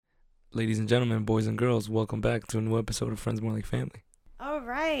Ladies and gentlemen, boys and girls, welcome back to a new episode of Friends More Like Family. All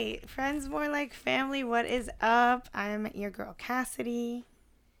right, Friends More Like Family, what is up? I'm your girl Cassidy.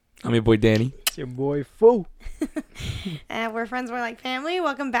 I'm your boy Danny. It's your boy Foo. And we're Friends More Like Family.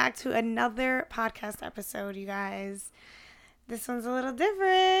 Welcome back to another podcast episode, you guys. This one's a little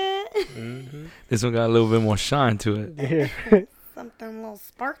different. Mm-hmm. This one got a little bit more shine to it. Yeah. Something a little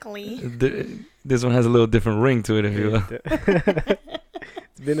sparkly. This one has a little different ring to it, if you will.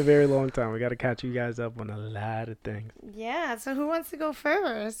 It's been a very long time. We got to catch you guys up on a lot of things. Yeah, so who wants to go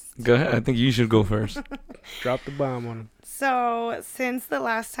first? Go ahead. I think you should go first. Drop the bomb on them. So, since the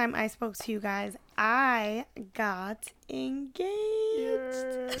last time I spoke to you guys, I got engaged.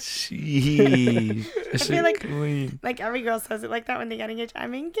 Sheesh. I feel like clean. every girl says it like that when they get engaged.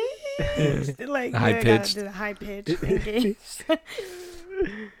 I'm engaged. Like High pitched. The high pitch engaged.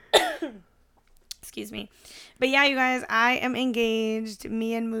 Excuse me. But yeah, you guys, I am engaged.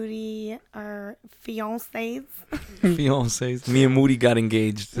 Me and Moody are fiancés. Fiancés. Me and Moody got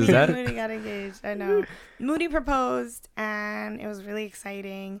engaged. Is Me that? and Moody got engaged. I know. Moody proposed, and it was really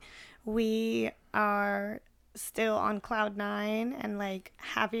exciting. We are still on cloud 9 and like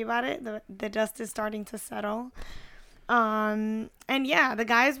happy about it. The dust is starting to settle. And yeah, the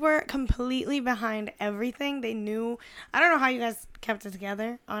guys were completely behind everything. They knew. I don't know how you guys kept it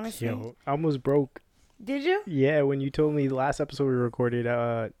together, honestly. Yo, I almost broke. Did you? Yeah, when you told me the last episode we recorded,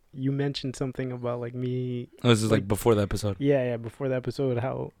 you mentioned something about like me. Oh, this is like before the episode. Yeah, before the episode,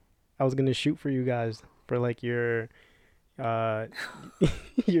 how I was gonna shoot for you guys for like your your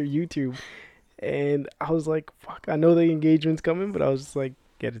YouTube, and I was like, fuck, I know the engagement's coming, but I was just like,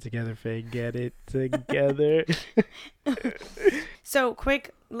 get it together, Faye, get it together. So, quick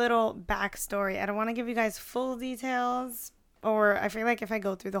little backstory. I don't want to give you guys full details, or I feel like if I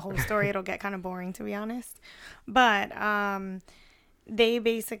go through the whole story, it'll get kind of boring, to be honest. But they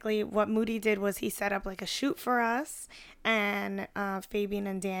basically, what Moody did was he set up like a shoot for us, and Fabian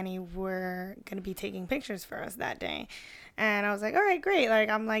and Danny were going to be taking pictures for us that day. And I was like, all right, great. Like,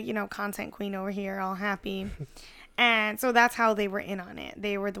 I'm like, content queen over here, all happy. And so that's how they were in on it.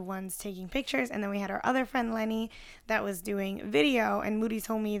 They were the ones taking pictures. And then we had our other friend, Lenny, that was doing video. And Moody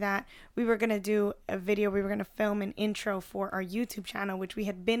told me that we were going to do a video. We were going to film an intro for our YouTube channel, which we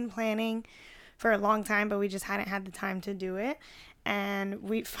had been planning for a long time, but we just hadn't had the time to do it. And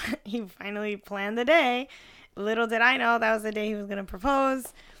he finally planned the day. Little did I know that was the day he was going to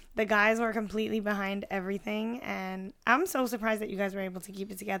propose. The guys were completely behind everything. And I'm so surprised that you guys were able to keep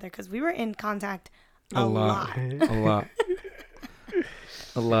it together because we were in contact a lot. It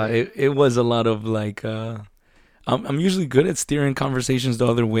was a lot of like I'm usually good at steering conversations the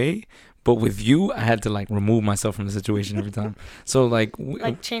other way, but with you I had to like remove myself from the situation every time. So like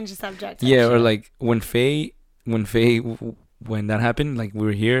change the subject. Yeah, or like when that happened, like we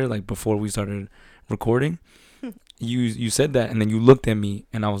were here like before we started recording, you said that and then you looked at me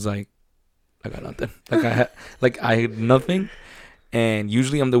and I was like, I got nothing. I had nothing. And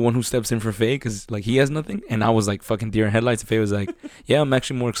usually I'm the one who steps in for Faye because like he has nothing. And I was like fucking deer in headlights. And Faye was like, yeah, I'm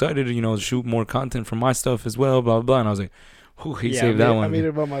actually more excited to, shoot more content for my stuff as well, blah, blah, blah. And I was like, whew, he saved that one. I made it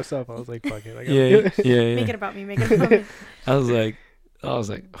about myself. I was like, fuck it. Yeah. Make it about me. Make it about me. I was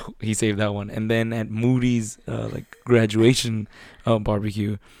like, he saved that one. And then at Moody's like graduation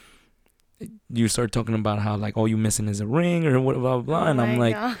barbecue, you start talking about how like all you missing is a ring or what, blah, blah, blah. And I'm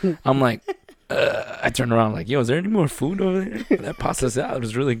like, I turned around like, yo, is there any more food over there? That pasta salad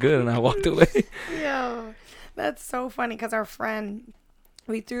was really good, and I walked away. Yo, that's so funny because our friend,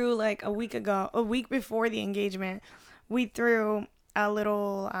 we threw like a week before the engagement, we threw a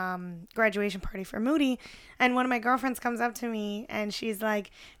little graduation party for Moody, and one of my girlfriends comes up to me and she's like,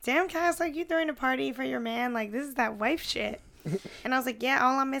 damn, Cass, like you throwing a party for your man, like this is that wife shit. And I was like, yeah,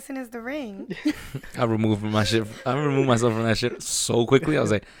 all I'm missing is the ring. I removed myself from that shit so quickly. I was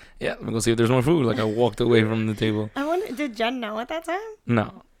like, yeah, let me go see if there's more food. Like I walked away from the table. I wonder, did Jen know at that time?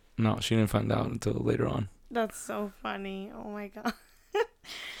 No, she didn't find out until later on. That's so funny. Oh my god.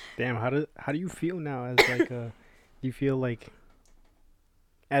 Damn, how do you feel now as like do you feel like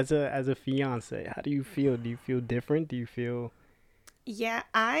as a fiance, how do you feel? Do you feel different? Do you feel? Yeah,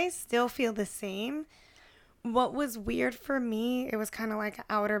 I still feel the same. What was weird for me, it was kind of like an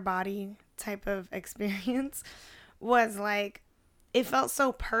outer body type of experience, was like, it felt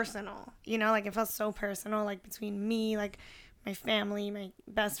so personal, like it felt so personal, like between me, like my family, my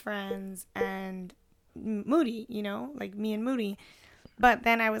best friends, and Moody, like me and Moody. But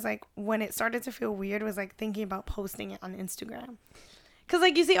then I was like, when it started to feel weird, was like thinking about posting it on Instagram. Because,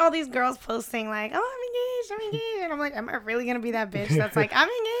 like, you see all these girls posting, like, oh, I'm engaged. And I'm like, am I really going to be that bitch that's like, I'm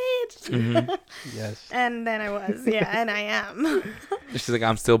Mm-hmm. Yes. And then I was, and I am. She's like,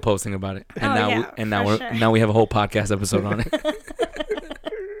 I'm still posting about it, and Oh, now yeah, for sure. now we have a whole podcast episode on it.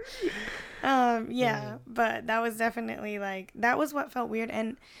 But that was definitely like, that was what felt weird.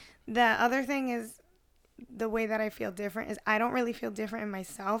 And the other thing is, the way that I feel different is I don't really feel different in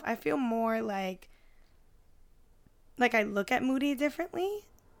myself. I feel more like I look at Moody differently,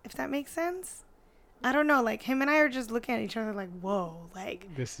 if that makes sense. I don't know, like him and I are just looking at each other like, whoa, like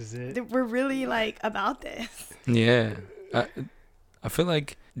This is it. we're really like about this. Yeah, I feel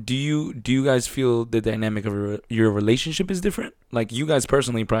like do you guys feel the dynamic of your relationship is different? Like you guys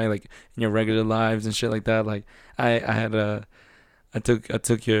personally, probably like in your regular lives and shit like that. Like I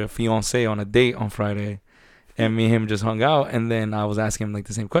took your fiance on a date on Friday, and me and him just hung out, and then I was asking him like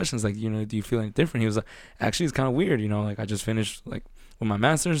the same questions, like, do you feel any different? He was like, actually, it's kind of weird, like I just finished like with my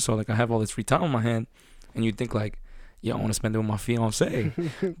master's, so like I have all this free time on my hand, and you'd think like, I want to spend it with my fiance,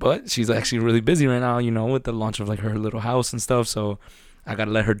 but she's actually really busy right now, with the launch of like her little house and stuff, so I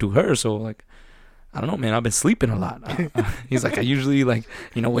gotta let her do her. So like, I don't know, man, I've been sleeping a lot. He's like, I usually like,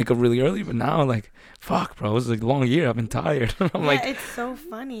 wake up really early, but now like, fuck, bro, it's like a long year, I've been tired. I'm like, it's so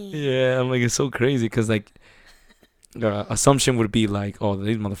funny. Yeah, I'm like, it's so crazy because like assumption would be like, oh,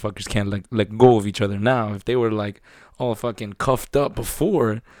 these motherfuckers can't like let go of each other now. If they were like all fucking cuffed up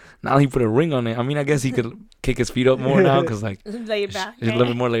before, now he put a ring on it. I mean, I guess he could kick his feet up more now because like laid back. She's a little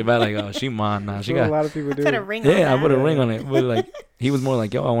bit more laid back. Like, oh, she mine now. She Well, got a lot of people do. Put a it. ring on I that. put a ring on it. But like he was more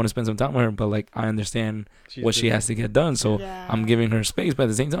like, yo, I want to spend some time with her, but like I understand She's what she busy. has to get done, so Yeah. I'm giving her space. But at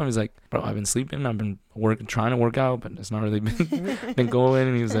the same time, he's like, bro, I've been sleeping. I've been trying to work out, but it's not really been going.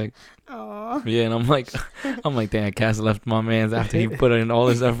 And he was like, Aw. yeah. And I'm like, damn, Cass left my man's after he put in all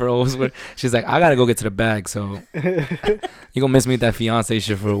this effort. She's like, I gotta go get to the bag, so you gonna miss me with that fiance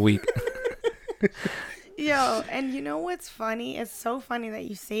shit for a week. Yo, and you know what's funny? It's so funny that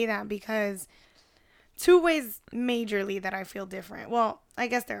you say that because two ways majorly that I feel different. Well, I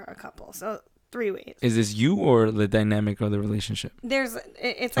guess there are a couple. So 3 ways. Is this you or the dynamic of the relationship? It's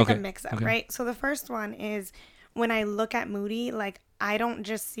like Okay, a mix up, okay. right? So the first one is when I look at Moody, like I don't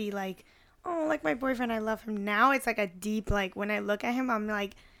just see like, oh, like my boyfriend, I love him now. It's like a deep, like when I look at him, I'm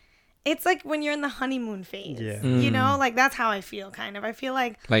like, it's like when you're in the honeymoon phase, Yeah. Mm. like that's how I feel kind of. I feel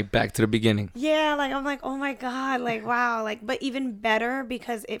like, Like back to the beginning. yeah, like I'm like, oh my God, like wow, like, but even better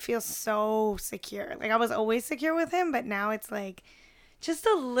because it feels so secure. Like I was always secure with him, but now it's like just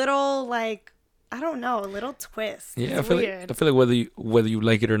a little like, I don't know, a little twist. Yeah, It's I weird. feel like whether you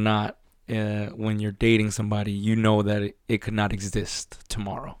like it or not, when you're dating somebody, you know that it could not exist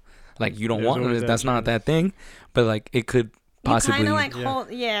tomorrow. Like you don't There's want always it. that That's not chance. that thing, but like it could possibly. You kind of like Yeah.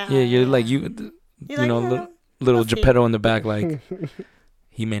 hold, yeah. Yeah, you're like You're like, little we'll see. Geppetto in the back, like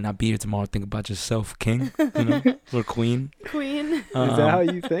he may not be here tomorrow. Think about yourself, king. Or queen. Queen. Is that how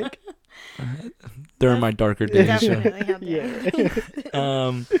you think? During my darker days. sure. Definitely have that.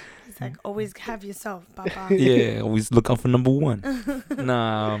 Yeah. It's like always have yourself, Papa. Yeah, always look out for number one.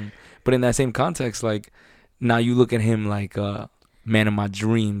 Nah, but in that same context, like now you look at him like man of my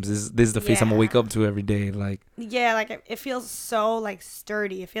dreams. This is the face I'm gonna wake Yeah. up to every day. Like Yeah, like it feels so like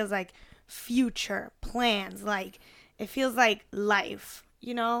sturdy. It feels like future plans. Like it feels like life.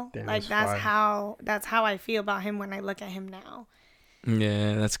 Damn, like that's fire. that's how I feel about him when I look at him now.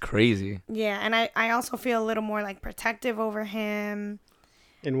 yeah, that's crazy. Yeah, and I also feel a little more like protective over him.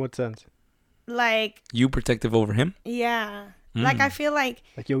 In what sense? Like You protective over him? yeah, like Mm. I feel like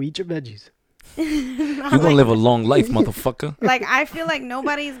Like, yo, eat your veggies. You gonna live a long life, motherfucker. like I feel like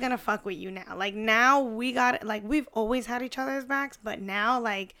nobody's gonna fuck with you now. Like now we got like we've always had each other's backs, but now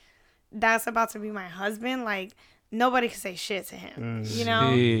like that's about to be my husband. Like nobody can say shit to him. You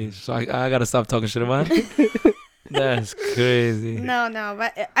know? Jeez. So I gotta stop talking shit about him. That's crazy. No,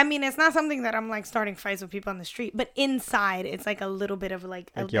 but I mean it's not something that I'm like starting fights with people on the street. But inside it's like a little bit of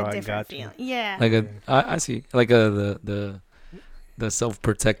like a, Like, yo, a I different got you. feeling. Yeah. Like I see. Like the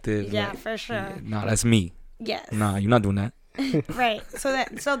self-protected. Yeah, like, for sure. Nah, that's me. Yes. Nah, you're not doing that. Right. So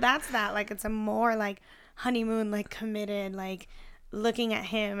that's that. Like it's a more like honeymoon, like committed, like looking at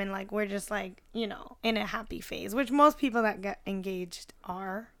him and like we're just like, in a happy phase, which most people that get engaged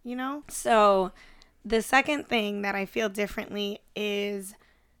are, So the second thing that I feel differently is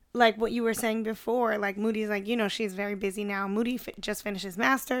like what you were saying before, like Moody's like, she's very busy now. Moody just finished his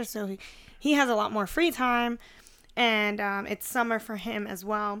master's, so he has a lot more free time, and it's summer for him as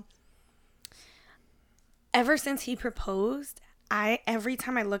well. Ever since he proposed, every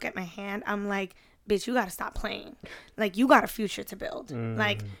time I look at my hand, I'm like, bitch, you gotta stop playing. Like, you got a future to build.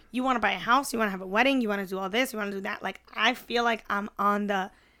 Like, you want to buy a house, you want to have a wedding, you want to do all this, you want to do that. Like, I feel like I'm on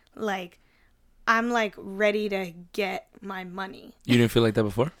the, like, I'm like ready to get my money. You didn't feel like that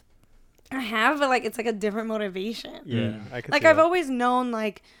before? I have, but like it's like a different motivation. Yeah, I could Like see I've that. always known,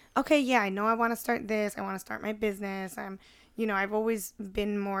 like, okay, yeah, I know I want to start this. I want to start my business. I've always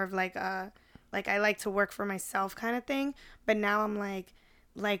been more of like like I like to work for myself kind of thing. But now I'm like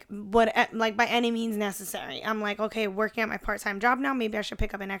what, like by any means necessary. I'm like, okay, working at my part-time job now, maybe I should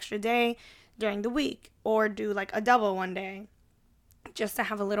pick up an extra day during the week or do like a double one day just to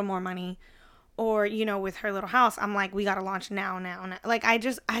have a little more money. Or, with her little house, I'm like, we got to launch now. Like,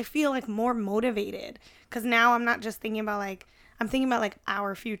 I feel like more motivated because now I'm not just thinking about like, I'm thinking about like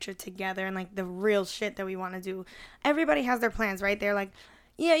our future together and like the real shit that we want to do. Everybody has their plans, right? They're like,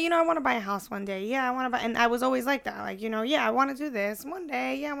 yeah, I want to buy a house one day. Yeah, I want to buy. And I was always like that. Like, yeah, I want to do this one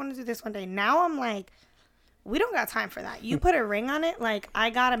day. Yeah, I want to do this one day. Now I'm like, we don't got time for that. You put a ring on it. Like,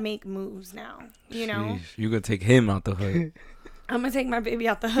 I got to make moves now, Sheesh, you gonna take him out the hood. I'm going to take my baby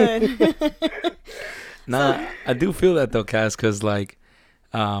out the hood. Nah, I do feel that though, Cass, because like,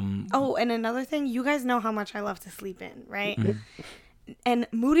 Oh, and another thing, you guys know how much I love to sleep in, right? Mm-hmm. And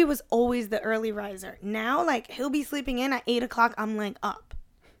Moody was always the early riser. Now, like, he'll be sleeping in at 8 o'clock. I'm like up.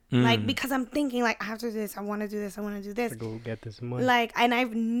 Like, because I'm thinking, like, after this, I want to do this. I want to do this. To go get this money. Like, and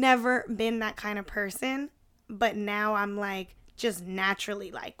I've never been that kind of person. But now I'm, like, just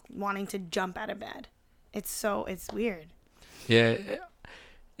naturally, like, wanting to jump out of bed. It's weird. Yeah,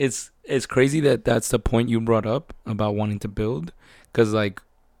 it's crazy that that's the point you brought up about wanting to build, because like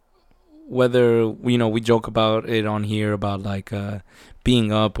whether we joke about it on here about like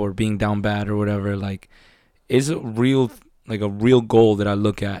being up or being down bad or whatever, like is a real goal that I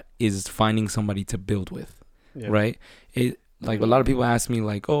look at is finding somebody to build with, right? It like a lot of people ask me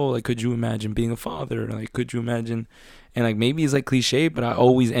like, oh, like could you imagine being a father? Like could you imagine? And like maybe it's like cliche, but I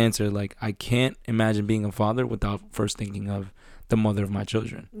always answer like I can't imagine being a father without first thinking of the mother of my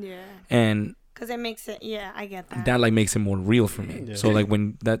children. Yeah. And because it makes it, yeah, I get that. That like makes it more real for me. Yeah. So like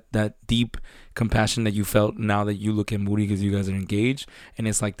when that deep compassion that you felt now that you look at Moody because you guys are engaged, and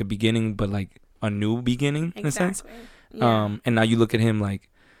it's like the beginning, but like a new beginning in a sense. Yeah. And now you look at him like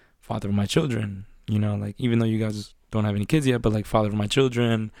father of my children. Like even though you guys don't have any kids yet, but like father of my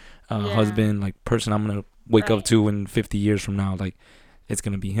children, husband, like person I'm gonna wake up to in 50 years from now, like it's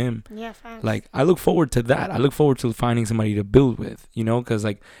gonna be him. Yeah, facts. Like I look forward to that. I look forward to finding somebody to build with, because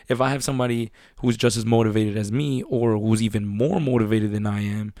like if I have somebody who's just as motivated as me or who's even more motivated than I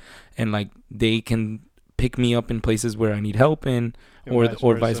am, and like they can pick me up in places where I need help in, or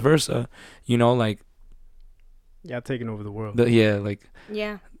vice versa, like taking over the world.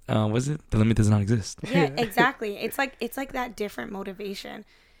 Yeah. Was it the limit does not exist? Yeah, exactly. It's like that different motivation.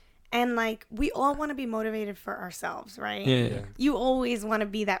 And like we all want to be motivated for ourselves, right? Yeah. You always want to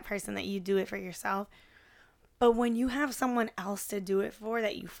be that person that you do it for yourself. But when you have someone else to do it for,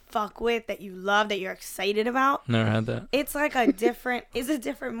 that you fuck with, that you love, that you're excited about, Never had that. it's like it's a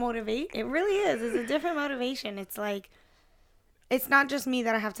different motivate. It really is. It's a different motivation. It's like, it's not just me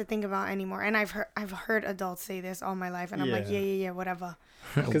that I have to think about anymore. And I've heard adults say this all my life, and I'm like, yeah, whatever.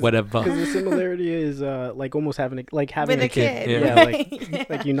 Whatever. Because the similarity is like almost having With a a kid. Yeah, Right?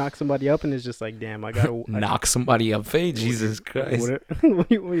 like you knock somebody up and it's just like, damn, I gotta knock somebody up. Hey, Jesus Christ. What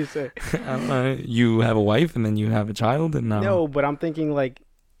do you say? You have a wife and then you have a child, and now No, but I'm thinking like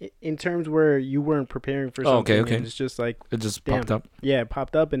in terms where you weren't preparing for something. Okay. And it's just like it just damn, popped up. Yeah, it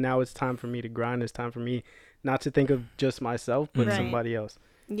popped up, and now it's time for me to grind. It's time for me not to think of just myself, but Right. somebody else.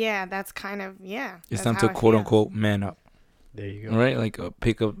 Yeah, that's kind of, It's that's time how to it quote feels. unquote man up. There you go. Right? Like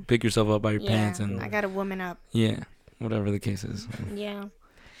pick yourself up by your Yeah, pants and I got a woman up. yeah, whatever the case is. Yeah.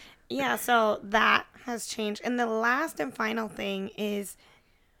 Yeah, so that has changed. And the last and final thing is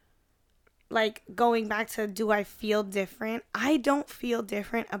like going back to, do I feel different? I don't feel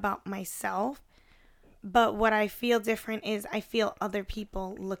different about myself, but what I feel different is I feel other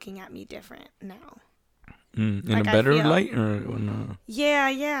people looking at me different now. In Like, a I better feel- light or no?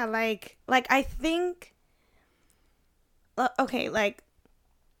 Yeah, like I think okay, like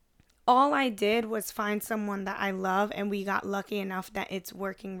all I did was find someone that I love, and we got lucky enough that it's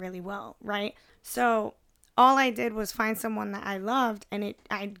working really well, right? So all I did was find someone that I loved, and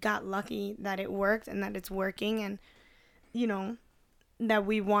I got lucky that it worked and that it's working, and that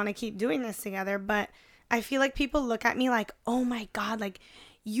we want to keep doing this together. But I feel like people look at me like, oh my God, like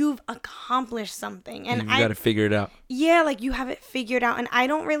you've accomplished something, and You got to figure it out. yeah, like you have it figured out. And I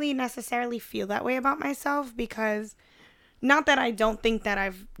don't really necessarily feel that way about myself, because not that I don't think that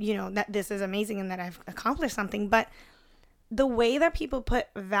I've, that this is amazing and that I've accomplished something, but the way that people put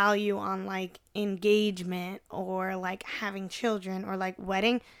value on like engagement or like having children or like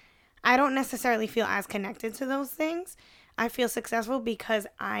wedding, I don't necessarily feel as connected to those things. I feel successful because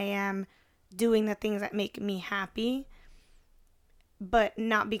I am doing the things that make me happy. but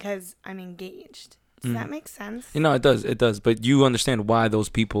not because I'm engaged. Does that make sense? You know, it does. But you understand why those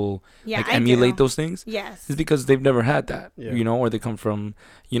people like emulate those things? Yes. It's because they've never had that, you know, or they come from,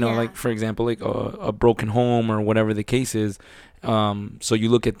 you know, like, for example, like a broken home or whatever the case is. So you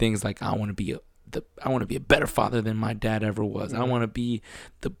look at things like, I want to be a better father than my dad ever was. I want to be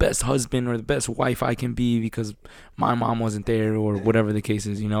the best husband or the best wife I can be because my mom wasn't there, or whatever the case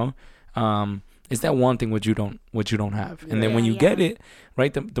is, you know. It's that one thing what you don't have. And then when you get it,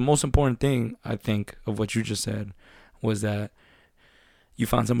 right, the most important thing, I think, of what you just said was that you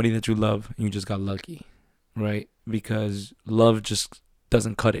found somebody that you love and you just got lucky, right? Because love just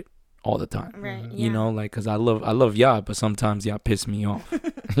doesn't cut it all the time. Right. You know, like, because I love y'all, but sometimes y'all piss me off.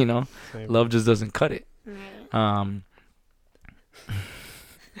 You know? Same. Love just doesn't cut it. Right.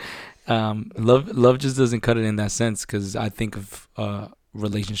 Love just doesn't cut it in that sense, because I think of a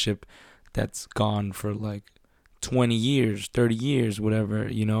relationship that's gone for like 20 years, 30 years, whatever,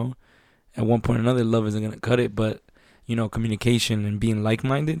 you know. At one point or another, love isn't going to cut it, but, you know, communication and being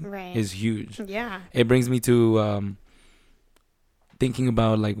like-minded is huge. Yeah. It brings me to thinking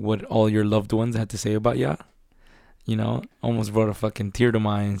about like what all your loved ones had to say about ya. You know, almost brought a fucking tear to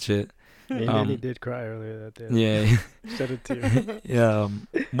my eye and shit. He did cry earlier that day. Yeah. Shed a tear. Yeah.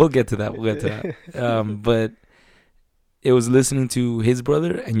 We'll get to that. But it was listening to his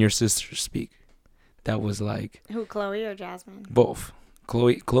brother and your sister speak. That was like... Who, Chloe or Jasmine? Both.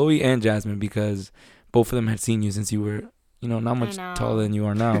 Chloe and Jasmine, because both of them had seen you since you were, you know, not much taller than you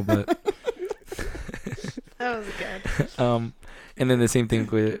are now, but... That was good. And then the same thing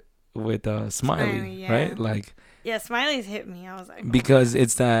with Smiley, right? Like... Yeah, Smiley's hit me. I was like... Because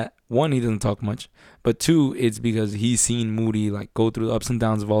it's that, one, he doesn't talk much, but two, it's because he's seen Moody like go through the ups and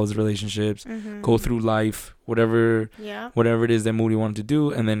downs of all his relationships, go through life, whatever it is that Moody wanted to do,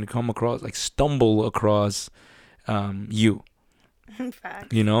 and then stumble across you.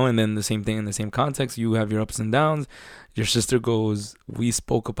 Facts. You know, and then the same thing in the same context, you have your ups and downs. Your sister goes, we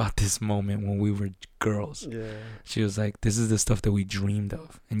spoke about this moment when we were girls. Yeah. She was like, this is the stuff that we dreamed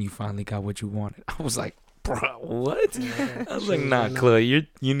of, and you finally got what you wanted. I was like, bro, what? Yeah, I was like, nah, Chloe,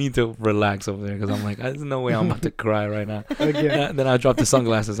 you need to relax over there, because I'm like, there's no way I'm about to cry right now. Then I dropped the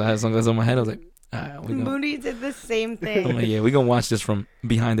sunglasses. I had sunglasses on my head. I was like, Moody did the same thing. I'm like, yeah, we're going to watch this from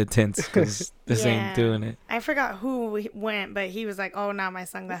behind the tents, because this ain't doing it. I forgot who went, but he was like, oh, now my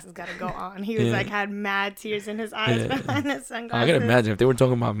sunglasses got to go on. He was like, had mad tears in his eyes behind his sunglasses. I can imagine if they were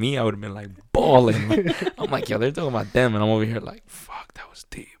talking about me, I would have been like bawling. I'm like, yo, they're talking about them, and I'm over here like, fuck, that was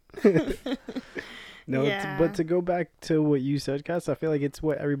deep. No, but to go back to what you said, Cass, I feel like it's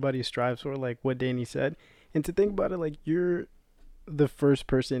what everybody strives for, like what Danny said. And to think about it, like, you're the first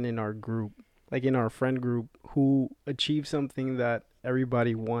person in our group, like in our friend group, who achieved something that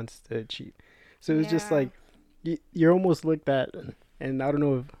everybody wants to achieve. So it's just like, you're almost looked at, and I don't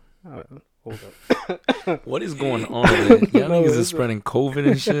know if... hold up. What is going on? Y'all niggas is spreading COVID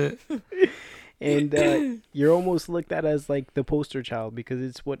and shit. And you're almost looked at as like the poster child, because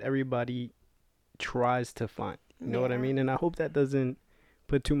it's what everybody tries to find. You know what I mean? And I hope that doesn't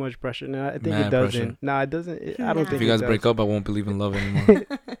put too much pressure. No, I think it doesn't. No, it doesn't. I don't think. If you guys break up, I won't believe in love anymore.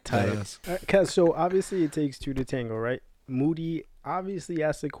 Tight. So obviously it takes two to tango, right? Moody obviously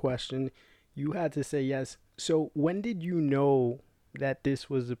asked a question. You had to say yes. So when did you know that this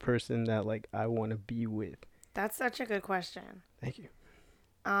was the person that like I want to be with? That's such a good question. Thank you.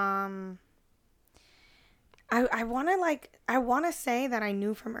 I want to say that I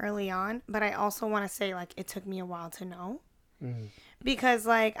knew from early on, but I also want to say like it took me a while to know. Because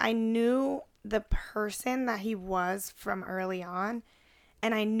like I knew the person that he was from early on,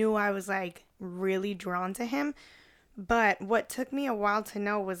 and I knew I was like really drawn to him. But what took me a while to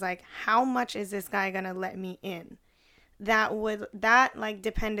know was like, how much is this guy going to let me in? That like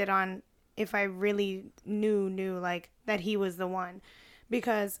depended on if I really knew like that he was the one,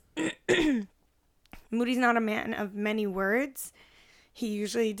 because Moody's not a man of many words. He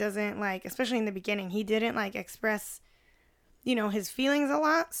usually doesn't like, especially in the beginning, he didn't like express, you know, his feelings a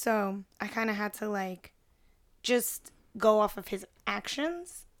lot. So I kind of had to like just go off of his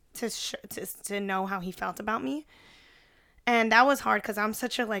actions to know how he felt about me. And that was hard because I'm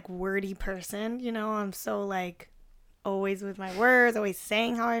such a like wordy person, you know. I'm so like always with my words, always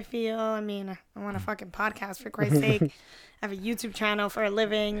saying how I feel. I mean, I'm on a fucking podcast, for Christ's sake. I have a YouTube channel for a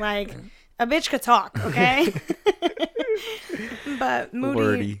living. Like, a bitch could talk, okay? But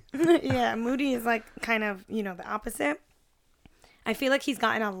Moody, yeah, Moody is like kind of, you know, the opposite. I feel like he's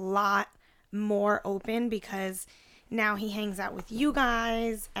gotten a lot more open because now he hangs out with you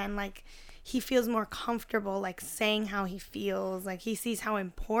guys, and like he feels more comfortable like saying how he feels. Like he sees how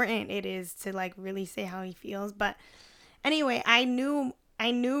important it is to like really say how he feels. But Anyway, I knew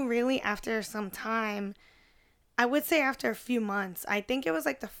really after some time. I would say after a few months. I think it was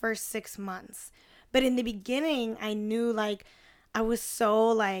like the first 6 months. But in the beginning, I knew like I was so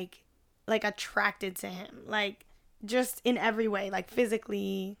like attracted to him. Like just in every way, like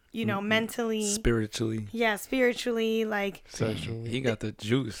physically, you know, mentally, spiritually. Yeah, spiritually, like Sexually. He got the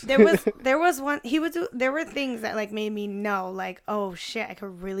juice. there was one he would do. There were things that like made me know, like, oh shit, I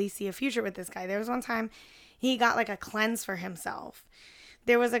could really see a future with this guy. There was one time he got like a cleanse for himself.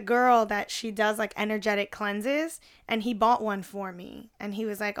 There was a girl that she does like energetic cleanses, and he bought one for me. And he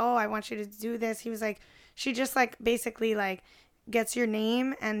was like, oh, I want you to do this. He was like, she just like basically like gets your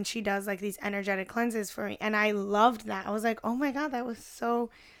name and she does like these energetic cleanses for me. And I loved that. I was like, oh my God, that was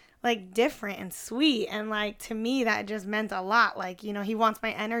so like different and sweet. And like to me, that just meant a lot. Like, you know, he wants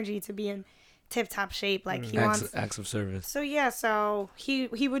my energy to be in tip top shape. Like he wants acts of service. So yeah, so he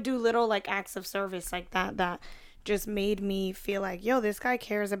would do little like acts of service like that just made me feel like, yo, this guy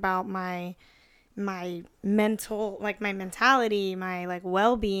cares about my mental, like my mentality, my like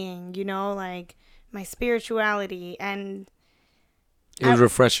well-being, you know, like my spirituality. And it was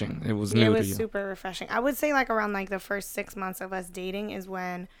refreshing. It was new to you. It was super refreshing. I would say like around like the first 6 months of us dating is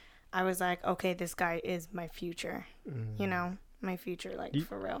when I was like, okay, this guy is my future, you know, my future, like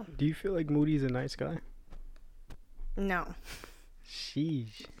for real. Do you feel like Moody's a nice guy? No.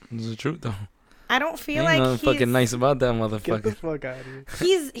 Sheesh. It's the truth though. I don't feel Ain't like nothing fucking nice about that motherfucker. Get the fuck out of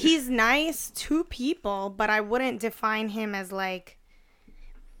here. He's nice to people, but I wouldn't define him as like,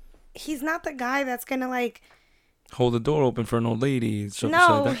 he's not the guy that's gonna like hold the door open for an old lady.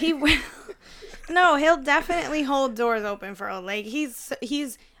 No, he will. No, he'll definitely hold doors open for old lady.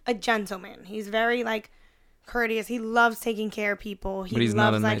 He's a gentleman. He's very like courteous. He loves taking care of people. He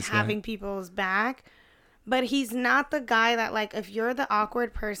loves like having people's back. But he's not the guy that, like, if you're the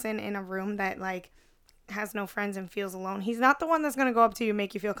awkward person in a room that, like, has no friends and feels alone, he's not the one that's going to go up to you and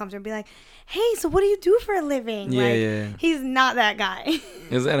make you feel comfortable and be like, hey, so what do you do for a living? Yeah, like, yeah. He's not that guy.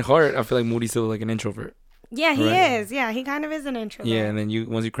 Is at heart, I feel like Moody's still like an introvert. Yeah, he is. Yeah, he kind of is an introvert. Yeah, and then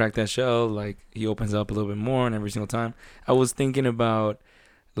once you crack that shell, like, he opens up a little bit more, and every single time. I was thinking about,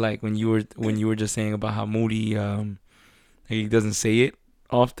 like, when you were just saying about how Moody, he doesn't say it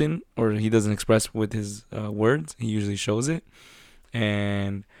often, or he doesn't express with his words. He usually shows it.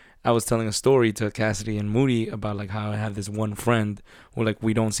 And I was telling a story to Cassidy and Moody about like how I have this one friend who like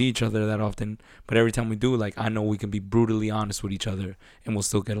we don't see each other that often, but every time we do, like I know we can be brutally honest with each other and we'll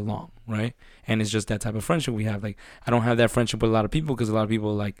still get along, right? And it's just that type of friendship we have. Like I don't have that friendship with a lot of people because a lot of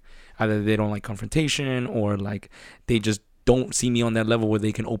people like either they don't like confrontation or like they just don't see me on that level where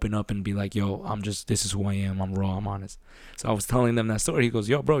they can open up and be like, yo, this is who I am. I'm raw. I'm honest. So I was telling them that story. He goes,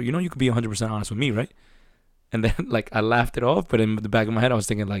 yo, bro, you know you could be 100% honest with me, right? And then, like, I laughed it off. But in the back of my head, I was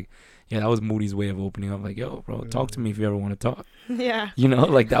thinking, like, yeah, that was Moody's way of opening up. Like, yo, bro, talk to me if you ever want to talk. Yeah. You know,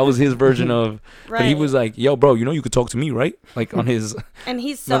 like, that was his version of... Right. But he was like, yo, bro, you know you could talk to me, right? Like, on his... And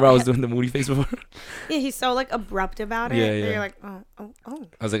he's so... Remember I was doing the Moody face before? Yeah, he's so, like, abrupt about it. Yeah, yeah. You're like, oh.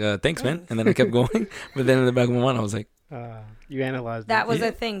 I was like, thanks, man. And then I kept going. But then in the back of my mind, I was like... You analyzed that it. was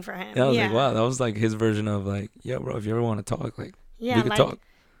a thing for him. Yeah, I was like, wow, that was like his version of like, yeah, bro, if you ever want to talk, like, we could like, talk.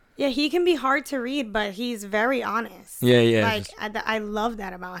 Yeah, he can be hard to read, but he's very honest. Yeah, yeah. Like, I love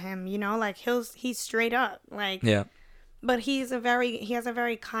that about him, you know? Like, he's straight up. Like, yeah. But he has a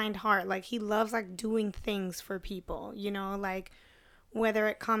very kind heart. Like, he loves, like, doing things for people, you know? Like, whether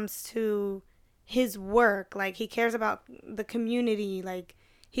it comes to his work, like, he cares about the community. Like,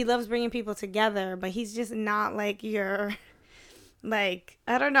 he loves bringing people together, but he's just not, like, your... Like,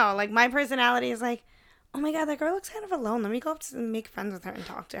 I don't know. Like, my personality is like, oh my God, that girl looks kind of alone. Let me go up and make friends with her and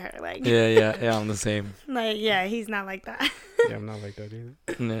talk to her. Like, yeah, I'm the same. Like, yeah, he's not like that. Yeah, I'm not like that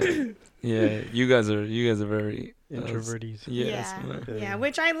either. Yeah, you guys are very introverties. Yeah,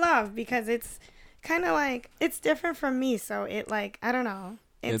 which I love because it's kind of like it's different from me. So it like I don't know.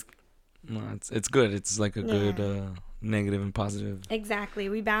 It's good. It's like a good negative and positive. Exactly,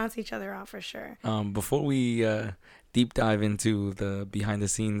 we balance each other out for sure. Before we deep dive into the behind the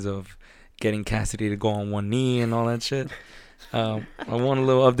scenes of getting Cassidy to go on one knee and all that shit. I want a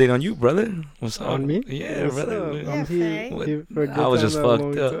little update on you, brother. What's up? On me? Yeah, What's brother. Up? I'm here for a good I was just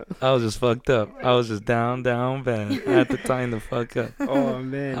time, fucked up. I was just fucked up. I was just down bad. I had to tighten the fuck up. Oh,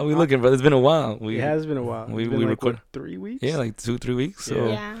 man. How we looking, brother? It's been a while. It has been a while. We like, record what, 3 weeks? Yeah, like 2-3 weeks. So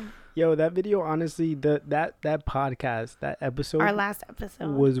yeah. Yo, that video, honestly, that podcast, that episode, our last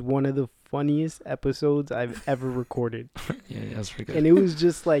episode, was one of the funniest episodes I've ever recorded. yeah, that's pretty good. And it was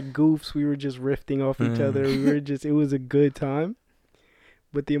just like goofs. We were just riffing off each other. It was a good time.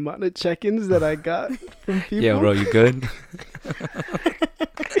 But the amount of check-ins that I got from people. Yeah, bro, you good?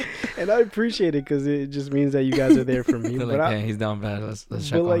 And I appreciate it because it just means that you guys are there for me. They're But like, "Damn, he's down bad. Let's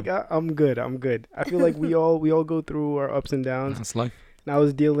check but on like him." I'm good. I'm good. I feel like we all go through our ups and downs. That's life. And I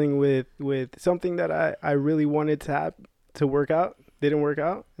was dealing with something that I really wanted to work out. Didn't work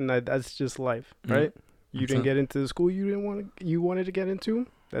out, and that's just life, Yeah. right? You That's didn't it. get into the school you wanted to get into.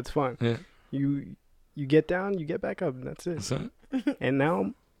 That's fine. Yeah. You get down, you get back up, and that's it. That's it. And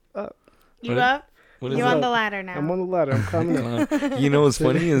now You What is- up? What is You it? on the ladder now. I'm on the ladder. I'm climbing up. You know what's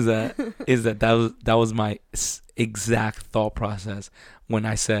funny is that was my exact thought process when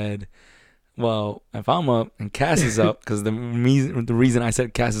I said, well, if I'm up and Cass is up, because the reason I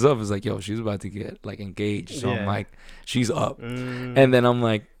said Cass is up is like, yo, she's about to get like engaged, so I'm Yeah. like, she's up, Mm. and then I'm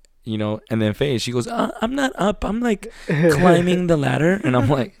like, you know, and then Faye, she goes, I'm not up, I'm like climbing the ladder, and I'm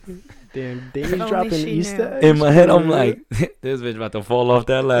like, Damn, Dave's Only dropping she Easter knew. in my head, I'm like, this bitch about to fall off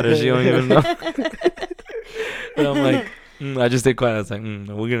that ladder, she don't even know. And I'm like, I just stayed quiet. I was like,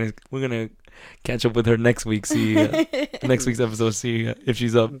 we're gonna catch up with her next week. See next week's episode. See if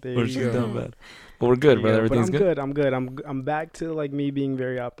she's up There or you she's go. down bad. But we're good, brother. Yeah, but Everything's good. I'm good. I'm back to like me being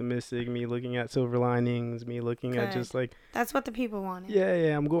very optimistic. Me looking at silver linings. Me looking at Good. just like That's what the people wanted.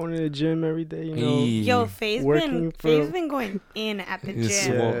 yeah. I'm going to the gym every day. You know. Hey. Yo, Faye's Working been going in at the It's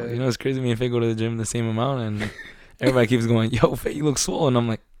gym. swole. You know, it's crazy. Me and Faye go to the gym the same amount, and everybody keeps going, "Yo, Faye, you look swole," and I'm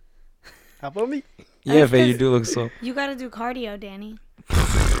like, How about me? "Yeah, That's Faye, you 'cause- do look swole." You gotta do cardio, Danny.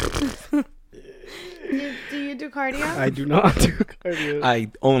 do you do cardio? I do not do cardio.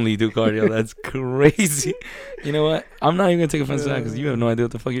 I only do cardio. That's crazy. You know what? I'm not even gonna take offense to that because you have no idea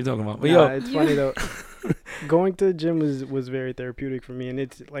what the fuck you're talking about. But Nah, yo, it's funny though. Going to the gym was very therapeutic for me, and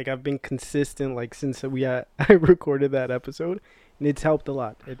it's like I've been consistent like since I recorded that episode, and it's helped a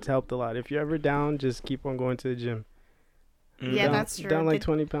lot. It's helped a lot. If you're ever down, just keep on going to the gym. Yeah, Down- that's true. Down like The-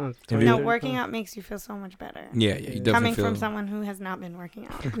 20 pounds. Have 20, you- No, 30 working pounds. out makes you feel so much better. yeah, you definitely Coming feel from someone who has not been working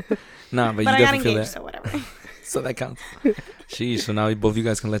out. Nah, but But you I got definitely feel engaged, that. so whatever. So that counts. Sheesh. So now both you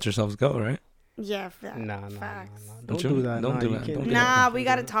guys can let yourselves go, right? Yeah, Nah, facts. Don't Don't do that. don't Nah, do you that. can't Don't do do that. Nah, we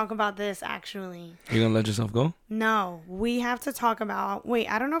got to talk about this actually. You're gonna let yourself go? No, we have to talk about. Wait,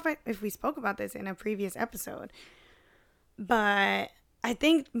 I don't know if we spoke about this in a previous episode, but I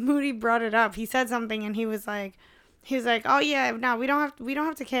think Moody brought it up. He said something, and he was like, "Oh yeah, no, we don't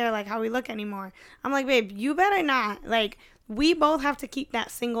have to care like how we look anymore." I'm like, babe, you better not. Like, we both have to keep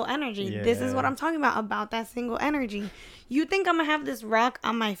that single energy. This is what Yeah. I'm talking about that single energy. You think I'm gonna have this rock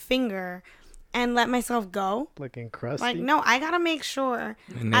on my finger and let myself go? Looking crusty. Like, no, I gotta make sure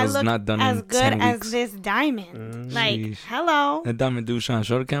And I nails look not done as in good 10 as weeks. this diamond. Like, Sheesh. hello. That diamond dude trying to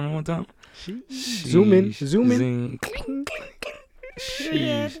show the camera one time. Zoom in. Sheesh. Zoom in. Zing.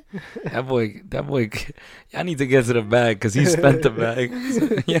 Period. That boy, y'all need to get to the bag because he spent the bag.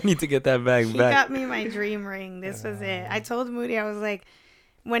 So y'all need to get that bag He back. got me my dream ring. This was it. I told Moody, I was like,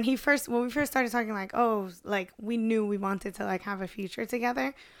 when we first started talking, like, oh, like we knew we wanted to like have a future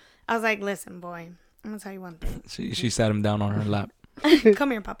together. I was like, listen, boy, I'm gonna tell you one thing. She sat him down on her lap.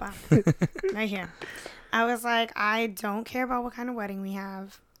 Come here, Papa. Right here. I was like, I don't care about what kind of wedding we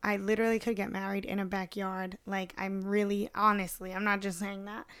have. I literally could get married in a backyard. Like, I'm really, honestly, I'm not just saying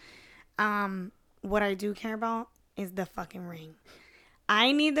that. What I do care about is the fucking ring.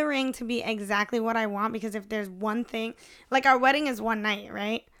 I need the ring to be exactly what I want, because if there's one thing, like our wedding is one night,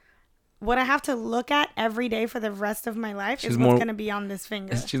 right? What I have to look at every day for the rest of my life She's is more- what's going to be on this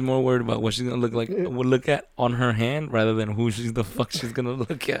finger. She's more worried about what she's gonna look at on her hand rather than who she's gonna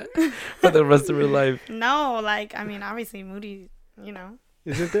look at for the rest of her life. No, like, I mean, obviously Moody, you know,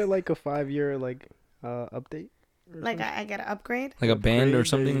 Isn't there like a 5-year like update? or like something? I get an upgrade. Like a band or Upgrade, there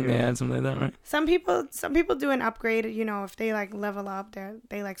something. you They go. had something like that, right? Some people do an upgrade, you know, if they like level up,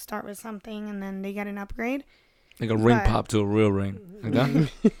 they like start with something and then they get an upgrade. Like a ring But- pop to a real ring. Like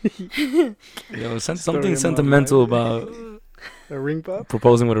that. Yo, Story something of my sentimental life. about A ring pop?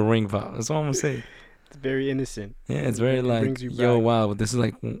 proposing with a ring pop. That's all I'm gonna say. It's very innocent. Yeah, it's very It like, brings you yo, back. wow, but this is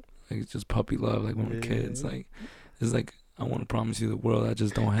like it's just puppy love, like when we're Yeah. kids. Like, it's like, I want to promise you the world. I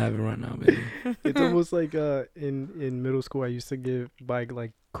just don't have it right now, baby. It's almost like in middle school I used to buy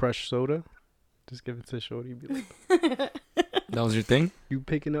like crushed soda. Just give it to Shorty. Be like, That was your thing? you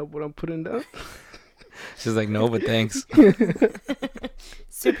picking up what I'm putting down? She's like, no, but thanks.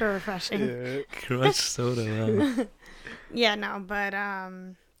 Super refreshing. Yeah. Crushed soda, man. Yeah, no, but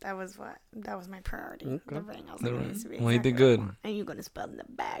that was my priority. Okay. The ring. I was The like, ring. it needs to be Well, he did exactly what I good. want. And you're gonna spend the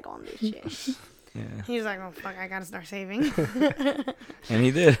bag on this shit. Yeah. He was like, oh fuck, I gotta start saving. And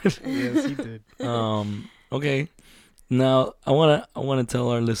he did. Yes, he did. Okay. Now I wanna tell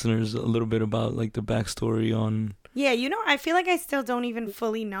our listeners a little bit about like the backstory on Yeah, you know, I feel like I still don't even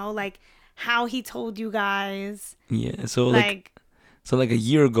fully know like how he told you guys. so Like So like a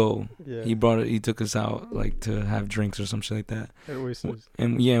year ago, Yeah. he took us out like to have drinks or some shit like that. At Oysters.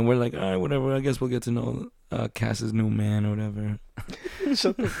 And yeah, and we're like, all right, whatever. I guess we'll get to know Cass's new man or whatever.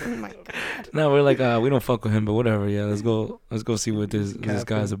 Shut the fuck Oh my god. No, we're like, we don't fuck with him, but whatever. Yeah, let's go see what this Capo.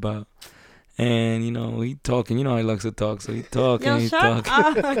 guy's about. And you know, he talking. You know how he likes to talk, so he talking, Yo, he shut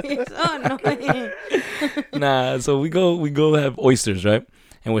talking. up. You're so annoying. Nah, so we go have oysters, right?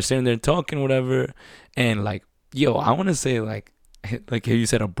 And we're sitting there talking, whatever. And like, yo, I want to say like you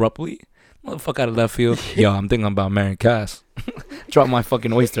said abruptly, motherfucker out of left field. Yo, I'm thinking about marrying Cass. Drop my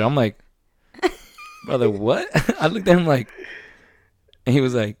fucking oyster. I'm like, brother, what? I looked at him like, and he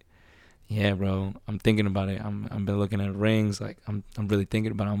was like, yeah, bro, I'm thinking about it. I've been looking at rings. Like, I'm really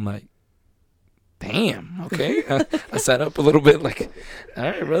thinking about it. I'm like, damn, okay. I sat up a little bit, like, all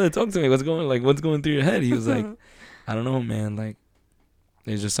right, brother, talk to me. What's going through your head? He was like, I don't know, man. Like,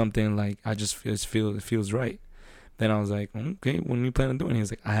 there's just something like I just feel it feels right. Then I was like, okay, when you plan on doing it? He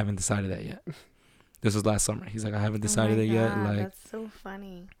was like, I haven't decided that yet. This was last summer. He's like, I haven't decided oh it my yet. God, Like, that's so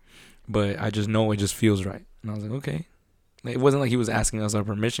funny. but I just know it just feels right. And I was like, okay. Like, it wasn't like he was asking us our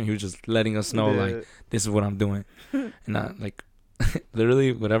permission. He was just letting us know, Yeah. like, this is what I'm doing. And I, like,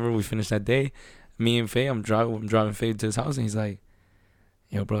 literally, whatever we finished that day, me and Faye, I'm driving Faye to his house, and he's like,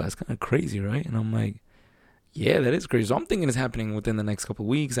 yo, bro, that's kind of crazy, right? And I'm like, yeah, that is crazy. So I'm thinking it's happening within the next couple of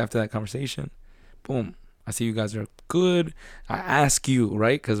weeks after that conversation. Boom. I see you guys are good. I ask you,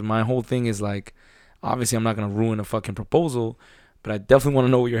 right? Because my whole thing is like, obviously I'm not going to ruin a fucking proposal, but I definitely want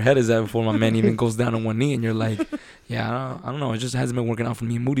to know where your head is at before my man even goes down on one knee. And you're like, yeah, I don't know. It just hasn't been working out for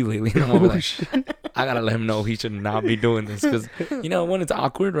me and Moody lately. And I'm like, I got to let him know he should not be doing this. Because, you know, one, it's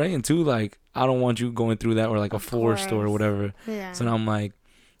awkward, right? And two, like, I don't want you going through that or like a Of forced or course. whatever. Yeah. So now I'm like,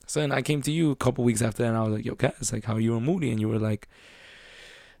 so then I came to you a couple weeks after that, and I was like, yo, Cass, like, how you and Moody? And you were like,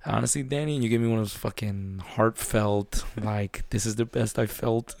 honestly, Danny, and you gave me one of those fucking heartfelt, like, this is the best I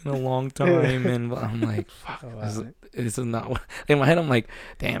felt in a long time. And I'm like, fuck, Oh, this, wow. this is not what, in my head, I'm like,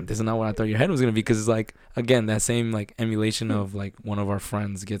 damn, this is not what I thought your head was going to be. Because it's like, again, that same, like, emulation of, like, one of our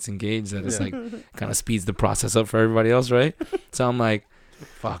friends gets engaged, that it's Yeah. like, kind of speeds the process up for everybody else, right? So I'm like,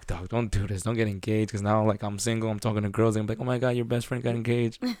 fuck, dog, don't do this. Don't get engaged. Because now, like, I'm single. I'm talking to girls. And I'm like, oh, my God, your best friend got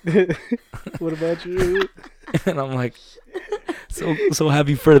engaged. What about you? And I'm like, so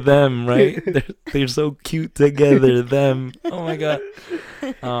happy for them, right? They're so cute together, them. Oh, my God.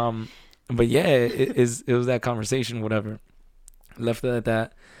 But, yeah, it was that conversation, whatever. Left it at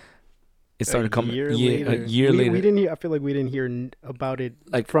that. It started coming. A year later. We didn't hear. I feel like we didn't hear about it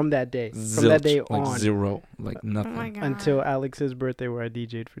Like, from that day. From Zilch, that day like on. zero, like Oh nothing. my God. Until Alex's birthday, where I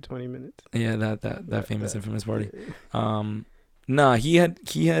DJ'd for 20 minutes. Yeah, that famous infamous party. Nah, he had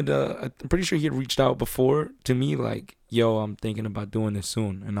I'm pretty sure he had reached out before to me, like, yo, I'm thinking about doing this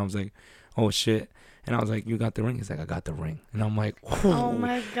soon. And I was like, oh shit. And I was like, you got the ring? He's like, I got the ring. And I'm like, Oh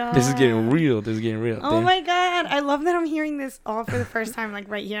my God. this is getting real. This is getting real. Oh my God. I love that I'm hearing this all for the first time, like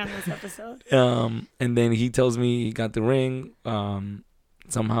right here on this episode. And then he tells me he got the ring.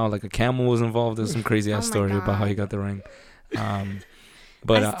 Somehow like a camel was involved. There's some crazy ass Oh my story about how he God. got the ring.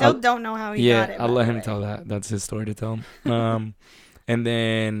 But I still don't know how he got it. I'll by let the him way. tell that. That's his story to tell. And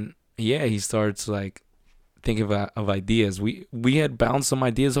then he starts like thinking of ideas. We had bounced some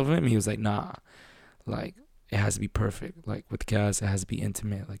ideas off him. He was like, nah, like it has to be perfect. Like with Cass, it has to be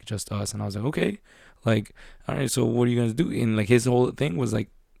intimate, like just us. And I was like, okay, like all right. So what are you gonna do? And like his whole thing was like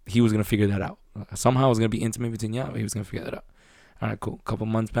he was gonna figure that out. Somehow it was gonna be intimate between y'all. He was gonna figure that out. All right, cool. Couple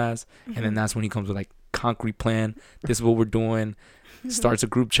months pass, and then that's when he comes with like concrete plan. This is what we're doing. Starts a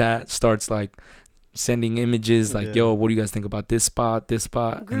group chat. Starts like sending images. Like, Yeah. yo, what do you guys think about this spot?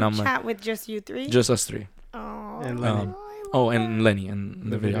 Group And I'm chat with just you three? like, just us three. Oh. And Lenny. Oh, and Lenny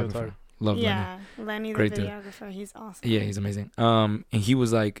and the The videographer. videographer. Love Lenny. Yeah, Lenny the Great dude. videographer. He's awesome. Yeah, he's amazing. And he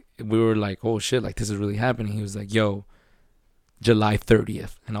was like, we were like, oh shit, like this is really happening. He was like, yo, July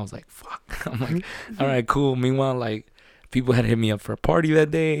 30th. And I was like, fuck. I'm like, all right, cool. Meanwhile, like people had hit me up for a party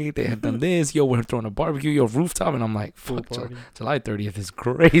that day. They had done this. Yo, we're throwing a barbecue, yo, rooftop. And I'm like, Full fuck, party. July 30th is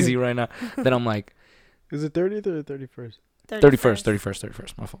crazy right now. Then I'm like, Is it 30th or 31st?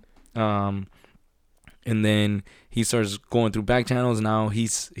 31st, my fault. And then he starts going through back channels. Now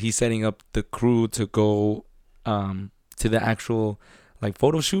he's setting up the crew to go to the actual like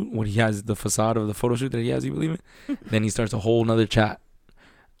photo shoot. What he has, the facade of the photo shoot that he has, you believe it? Then he starts a whole nother chat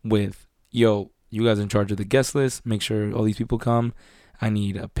with, yo, you guys in charge of the guest list. Make sure all these people come. I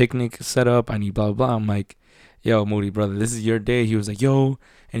need a picnic set up. I need blah, blah, blah. I'm like, yo, Moody, brother, this is your day. He was like, yo,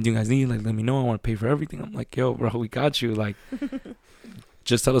 anything you guys need, like, let me know. I want to pay for everything. I'm like, yo, bro, we got you. Like,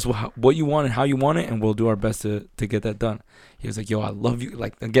 just tell us what you want and how you want it, and we'll do our best to get that done. He was like, yo, I love you.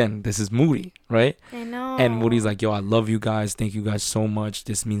 Like, again, this is Moody, right? I know. And Moody's like, yo, I love you guys. Thank you guys so much.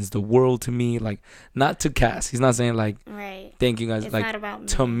 This means the world to me. Like, not to Cass. He's not saying like, right. thank you guys. It's like, not about me.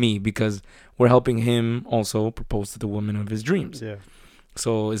 to me, because we're helping him also propose to the woman of his dreams. Yeah.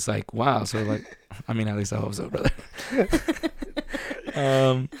 So it's like, wow. So like, I mean, at least I hope so, brother.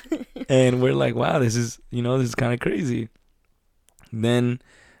 And we're like, wow, this is kind of crazy. Then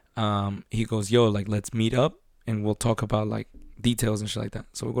he goes, yo, like, let's meet up and we'll talk about like details and shit like that.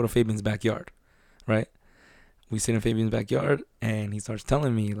 So we go to Fabian's backyard, right? We sit in Fabian's backyard and he starts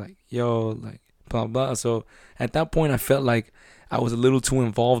telling me like, yo, like, blah, blah. So at that point, I felt like I was a little too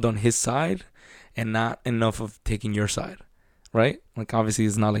involved on his side and not enough of taking your side, right? Like, obviously,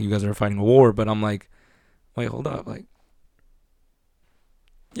 it's not like you guys are fighting a war, but I'm like, wait, hold up. Like,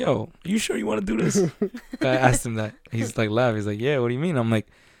 yo, are you sure you want to do this? I asked him that. He's like, laugh. He's like, yeah, what do you mean? I'm like,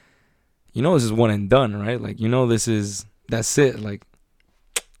 this is one and done, right? Like, that's it. Like,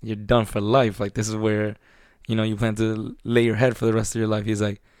 you're done for life. Like, this is where, you plan to lay your head for the rest of your life. He's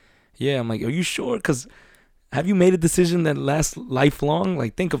like, yeah. I'm like, are you sure? Because have you made a decision that lasts lifelong?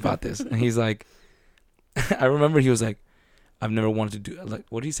 Like, think about this. And he's like, I remember he was like, I've never wanted to do, like,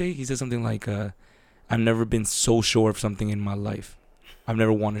 what did he say? He said something like, I've never been so sure of something in my life. I've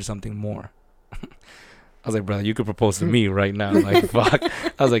never wanted something more. I was like, brother, you could propose to me right now. Like, fuck.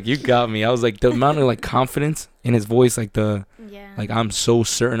 I was like, you got me. I was like, the amount of like confidence in his voice, like like, I'm so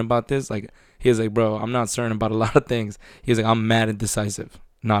certain about this. Like, he was like, bro, I'm not certain about a lot of things. He was like, I'm mad and decisive.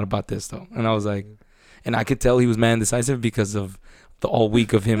 Not about this though. And I was like, and I could tell he was mad and decisive because of the all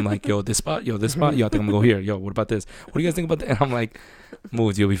week of him like, yo, this spot, yo, I think I'm gonna go here. Yo, what about this? What do you guys think about that? And I'm like,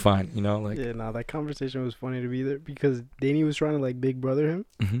 Moods, you'll be fine, like. Yeah, that conversation was funny to me there because Danny was trying to like big brother him,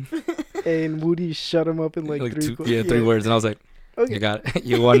 mm-hmm. and Moody shut him up in like three words, and I was like, okay. You got it.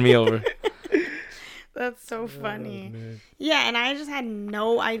 You won me over. That's so funny. Yeah, and I just had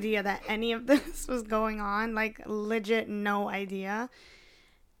no idea that any of this was going on, like legit no idea.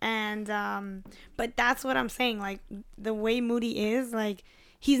 And but that's what I'm saying, like the way Moody is, like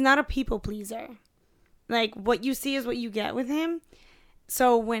he's not a people pleaser. Like what you see is what you get with him.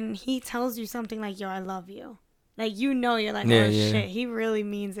 So when he tells you something like, yo, I love you, like you're like, shit, he really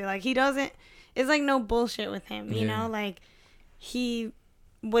means it. Like he doesn't, it's like no bullshit with him, you know, like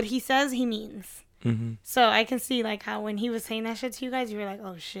what he says he means. Mm-hmm. So I can see like how when he was saying that shit to you guys, you were like,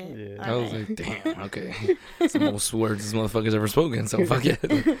 oh shit. Yeah. I was like, damn, okay. It's the most words this motherfucker's ever spoken, so fuck it.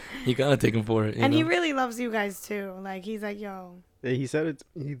 Like, you gotta take him for it. And he really loves you guys too. Like he's like, yo. Yeah, he said it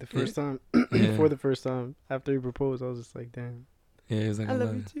the first time before the first time after he proposed. I was just like, damn. Yeah, he was like, I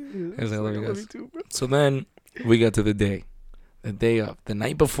love you too. He was like, I love you guys too, bro. So then we got to the day of, the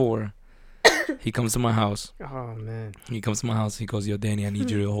night before. He comes to my house. Oh man. He comes to my house. He goes, yo, Danny, I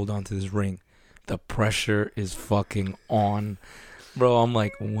need you to hold on to this ring. The pressure is fucking on, bro. I'm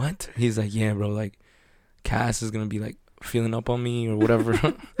like, what? He's like, yeah, bro. Like, Cass is gonna be like feeling up on me or whatever,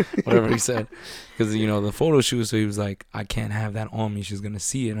 whatever he said, because the photo shoot. So he was like, I can't have that on me. She's gonna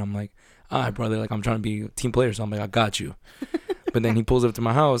see it. And I'm like, all right, brother. Like, I'm trying to be a team player, so I'm like, I got you. But then he pulls up to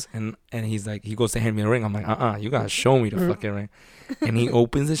my house and he's like, he goes to hand me a ring. I'm like, you gotta show me the fucking ring. And he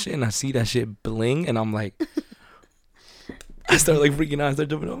opens the shit and I see that shit bling and I'm like, I start like freaking out. I start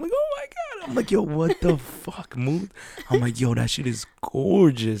jumping. I'm like, oh my god. I'm like, yo, what the fuck, Mood? I'm like, yo, that shit is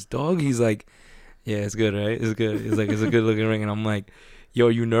gorgeous, dog. He's like, yeah, it's good, right? It's good. It's like, it's a good looking ring. And I'm like, yo,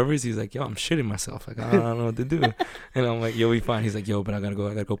 are you nervous? He's like, yo, I'm shitting myself. Like, I don't know what to do. And I'm like, yo, we fine. He's like, yo, but I gotta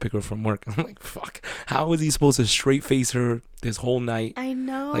go pick her from work. I'm like, fuck. How is he supposed to straight face her this whole night? I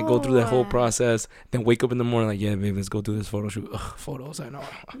know. Like, go through that whole process, then wake up in the morning like, yeah, babe, let's go do this photo shoot. Ugh, photos, I know.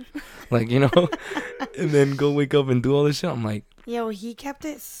 Like, and then go wake up and do all this shit. I'm like, yo, he kept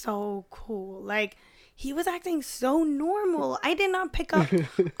it so cool. Like, he was acting so normal. I did not pick up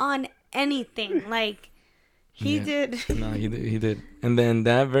on anything. Like, he did. No, he did. And then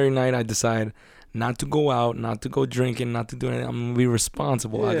that very night, I decide not to go out, not to go drinking, not to do anything. I'm gonna be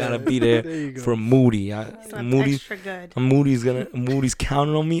responsible. I gotta be there for Moody. Moody's extra good. Moody's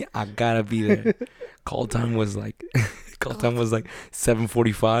counting on me. I gotta be there. Call time was like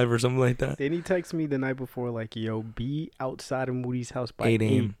 7:45 or something like that. Then he texted me the night before, like, yo, be outside of Moody's house by 8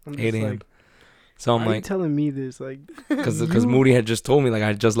 a.m. 8 a.m. Like, so I'm why are you like, telling me this, like, because Moody had just told me, like,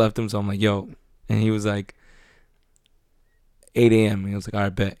 I just left him. So I'm like, yo, and he was like, 8 a.m. He was like, all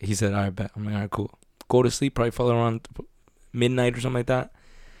right, bet. He said, all right, bet. I'm like, all right, cool. Go to sleep, probably fall around midnight or something like that.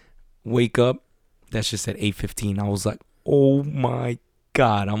 Wake up. That shit said 8:15. I was like, oh my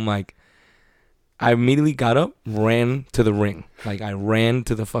God. I'm like, I immediately got up, ran to the ring. Like, I ran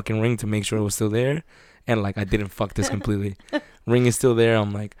to the fucking ring to make sure it was still there. and like I didn't fuck this completely. Ring is still there.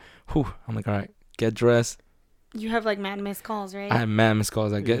 I'm like, whew. I'm like, all right, get dressed. You have like mad missed calls, right? I had mad missed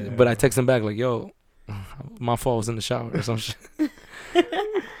calls. But I text him back like, yo, my fault, was in the shower or some shit.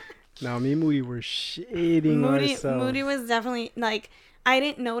 No, me and Moody were shitting ourselves. Moody was definitely like, I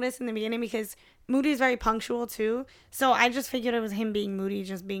didn't notice in the beginning because Moody's very punctual too. So I just figured it was him being moody,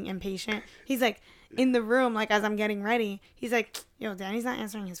 just being impatient. He's like in the room, like as I'm getting ready, he's like, yo, Danny's not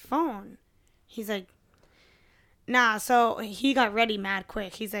answering his phone. He's like, nah. So he got ready mad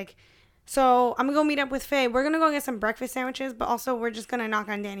quick. He's like, so I'm gonna go meet up with Faye. We're gonna go get some breakfast sandwiches, but also we're just gonna knock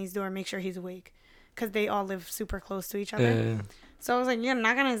on Danny's door, make sure he's awake, because they all live super close to each other. So I was like, you're gonna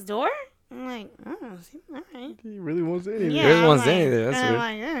knock on his door? I'm like, oh, all right. He really wants anything. Yeah, he really wants anything. That's I'm weird.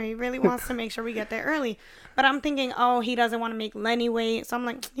 like, yeah, he really wants to make sure we get there early. But I'm thinking, oh, he doesn't want to make Lenny wait. So I'm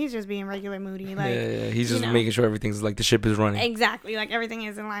like, he's just being regular moody. Like, yeah. He's just making sure everything's like the ship is running. Exactly. Like everything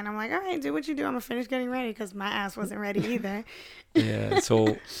is in line. I'm like, all right, do what you do. I'm gonna finish getting ready because my ass wasn't ready either. Yeah.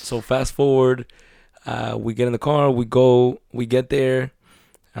 So fast forward, we get in the car, we get there.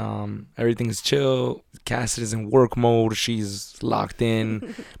 Everything's chill. Cassidy's in work mode. She's locked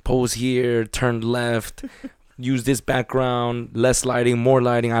in. Pose here, turn left, use this background, less lighting, more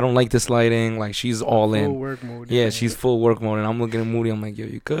lighting. I don't like this lighting. Like, she's all in. Full work mode. Yeah, she's full work mode. And I'm looking at Moody. I'm like, yo,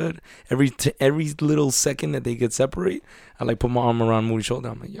 you good? Every little second that they get separate, I like put my arm around Moody's shoulder.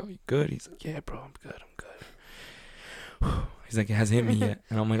 I'm like, yo, you good? He's like, yeah, bro, I'm good. He's like, it hasn't hit me yet.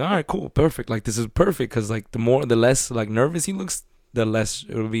 And I'm like, all right, cool, perfect. Like, this is perfect because like the less like nervous he looks, the less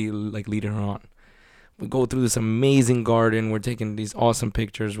it'll be like leading her on. We go through this amazing garden. We're taking these awesome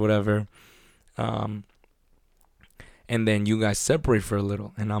pictures, whatever. And then you guys separate for a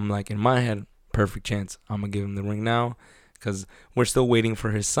little. And I'm like, in my head, perfect chance. I'm going to give him the ring now because we're still waiting for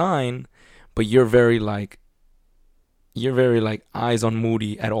his sign. But you're very like eyes on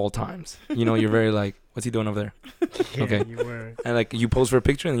Moody at all times. You know, you're very like, what's he doing over there? Yeah, okay. You were. And like you pose for a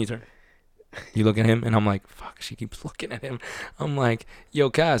picture and then you turn. You look at him and I'm like, fuck, she keeps looking at him. I'm like,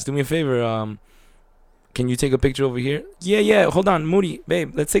 yo, Cass, do me a favor. Can you take a picture over here? Yeah. Hold on, Moody,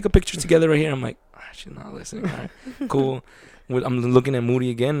 babe, let's take a picture together right here. I'm like, she's not listening. All right, cool. I'm looking at Moody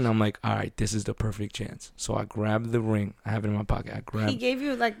again and I'm like, all right, this is the perfect chance. So I grab the ring. I have it in my pocket. He gave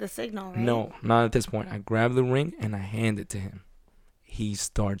you like the signal, right? No, not at this point. I grab the ring and I hand it to him. He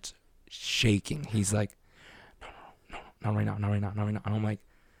starts shaking. He's like, no, not right now. And I'm like,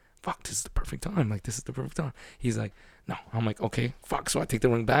 fuck, this is the perfect time. Like, this is the perfect time. He's like, no. I'm like, okay, fuck. So I take the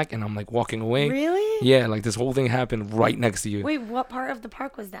ring back and I'm like walking away. Really? Yeah, like this whole thing happened right next to you. Wait, what part of the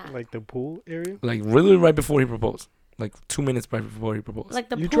park was that? Like the pool area? Like really right before he proposed. Like 2 minutes right before he proposed. Like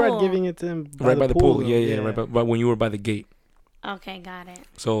the you pool. tried giving it to him right by the pool. Yeah, yeah. right but when you were by the gate. Okay, got it.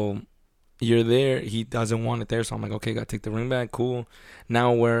 So you're there. He doesn't want it there. So I'm like, okay, gotta take the ring back. Cool.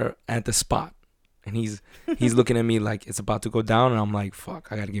 Now we're at the spot. And he's looking at me like it's about to go down. And I'm like,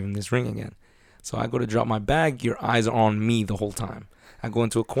 fuck, I gotta give him this ring again. So I go to drop my bag. Your eyes are on me the whole time. I go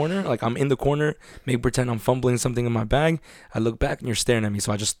into a corner. Like I'm in the corner. Make pretend I'm fumbling something in my bag. I look back and you're staring at me.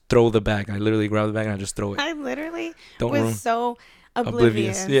 So I just throw the bag. I literally grab the bag and I just throw it. I literally Don't was ruin. so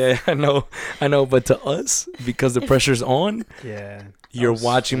oblivious. Yeah, I know. But to us, because the pressure's on, Yeah. you're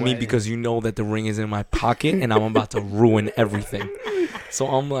watching me because you know that the ring is in my pocket and I'm about to ruin everything. So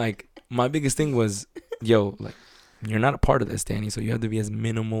I'm like, my biggest thing was, yo, like, you're not a part of this, Danny. So you have to be as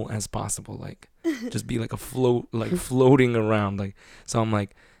minimal as possible. Like, just be like a float, like floating around. Like, so I'm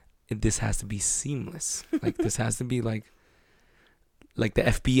like, this has to be seamless. Like, this has to be like the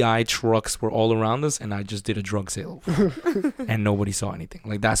FBI trucks were all around us and I just did a drug sale and nobody saw anything.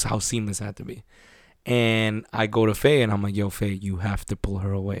 Like, that's how seamless it had to be. And I go to Faye and I'm like, yo, Faye, you have to pull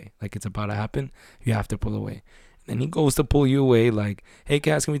her away. Like, it's about to happen. You have to pull away. And he goes to pull you away like, hey,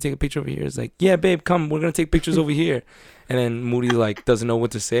 Cass, can we take a picture over here? It's like, yeah, babe, come. We're going to take pictures over here. And then Moody, like, doesn't know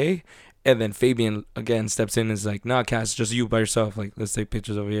what to say. And then Fabian, again, steps in and is like, nah, Cass, just you by yourself. Like, let's take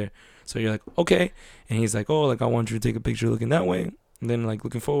pictures over here. So you're like, okay. And he's like, oh, like, I want you to take a picture looking that way. And then, like,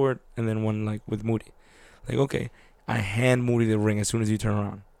 looking forward. And then one, like, with Moody. Like, okay. I hand Moody the ring as soon as you turn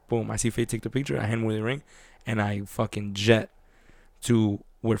around. Boom. I see Faye take the picture. I hand Moody the ring. And I fucking jet to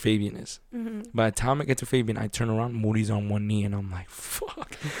where Fabian is. Mm-hmm. By the time I get to Fabian, I turn around, Moody's on one knee, and I'm like,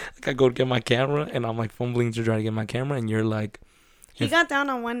 fuck. Like, I go to get my camera, and I'm like fumbling to try to get my camera, and you're like... He got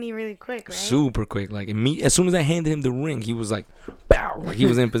down on one knee really quick, right? Super quick. Like, as soon as I handed him the ring, he was like, bow. Like, he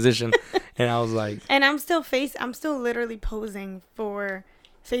was in position, and I was like... And I'm still literally posing for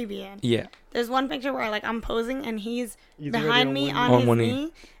Fabian. Yeah. There's one picture where like I'm posing and he's He's behind already me one on his one knee.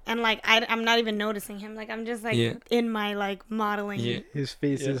 knee. And like I'm not even noticing him. Like I'm just like Yeah. in my like modeling. Yeah. His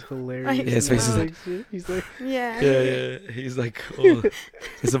face Yeah. is hilarious. Yeah, his face is like- He's like, Yeah. Yeah. He's like, oh,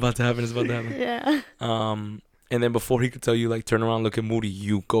 it's about to happen. It's about to happen. Yeah. And then before he could tell you, like, turn around, look at Moody,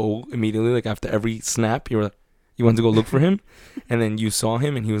 you go immediately, like, after every snap, you went to go look for him. And then you saw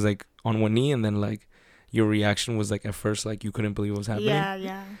him, and he was, like, on one knee. And then, like, your reaction was, like, at first, like, you couldn't believe what was happening. Yeah.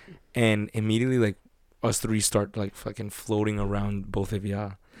 Yeah. And immediately, like, us three start, like, fucking floating around both of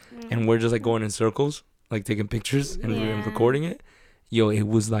y'all. And we're just, like, going in circles, like, taking pictures and Yeah. recording it. Yo, it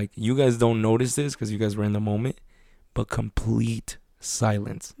was, like, you guys don't notice this because you guys were in the moment, but complete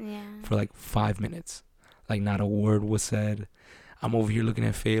silence Yeah. for, like, 5 minutes. Like, not a word was said. I'm over here looking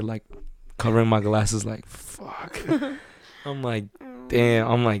at Faye, like, covering my glasses, like, fuck. I'm like,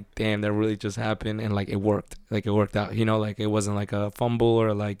 damn, that really just happened. And, like, it worked. Like, it worked out. You know, like, it wasn't, like, a fumble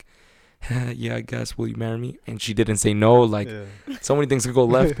or, like, yeah, I guess, will you marry me? And she didn't say no. Like, so many things could go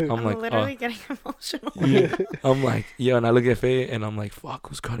left. I'm I'm like, literally getting emotional. yeah. I'm like, yeah. And I look at Faye, and I'm like, fuck,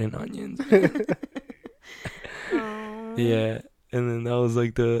 who's cutting onions? Aw. Yeah. And then that was,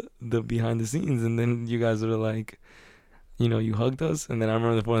 like, the behind the scenes. And then you guys were, like, you know, you hugged us. And then I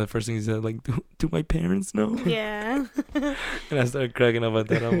remember one of the first things you said, like, do my parents know? Yeah. And I started cracking up at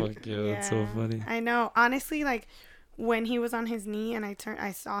that. I'm like, yo, that's so Yeah. funny. I know. Honestly, like when he was on his knee and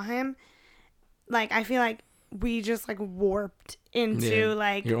I saw him, like I feel like we just like warped into Yeah,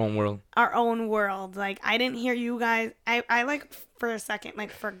 like Your own world. our own world. Like I didn't hear you guys. I like for a second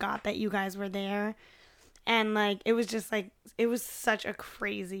like forgot that you guys were there. And like it was just like it was such a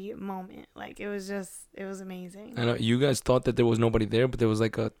crazy moment. Like it was amazing. I know you guys thought that there was nobody there, but there was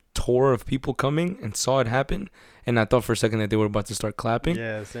like a tour of people coming and saw it happen. And I thought for a second that they were about to start clapping.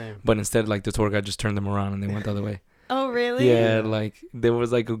 yeah, same. But instead, like, the tour guide just turned them around and they went the other way. Oh really? Yeah, like, there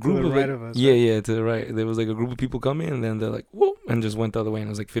was, like, a group the of, right of us, yeah, right? yeah, to the right. There was, like, a group of people coming, and then they're like, whoop, and just went the other way. And it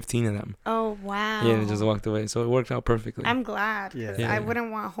was, like, 15 of them. Oh wow. Yeah, and they just walked away. So it worked out perfectly. I'm glad. 'Cause Yeah. I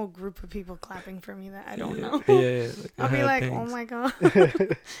wouldn't want a whole group of people clapping for me that I don't yeah. know. Yeah, like, I'll be like, thanks. oh my god.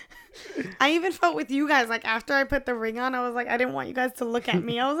 I even felt with you guys, like after I put the ring on, I was like, I didn't want you guys to look at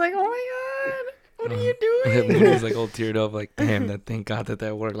me. I was like, oh my god, what are you And doing? he was like all teared up, like, damn, thank God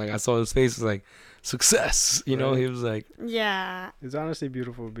that worked. Like, I saw his face, was like, success. You know, Right. he was like, Yeah, It's honestly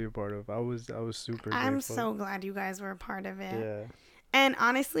beautiful to be a part of. I was super I'm grateful. so glad you guys were a part of it. Yeah. And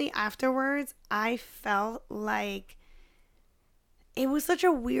honestly, afterwards, I felt like it was such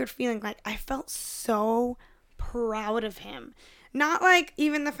a weird feeling. Like I felt so proud of him. Not like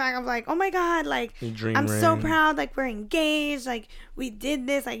even the fact of like, oh my god, like your dream I'm so ring. proud, like we're engaged, like we did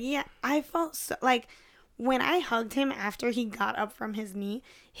this, like yeah, I felt so like when I hugged him after he got up from his knee,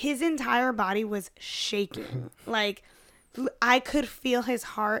 his entire body was shaking. Like I could feel his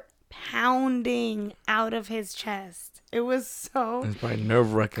heart pounding out of his chest. It was so It's probably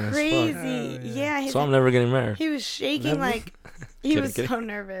nerve wracking as crazy. fuck. Yeah, his, So I'm never getting married. he was shaking Never? like he Kidding, was kidding. so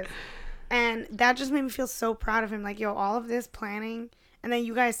nervous. And that just made me feel so proud of him. Like, yo, all of this planning and then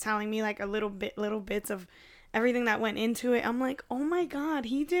you guys telling me like little bits of everything that went into it. I'm like, oh my god,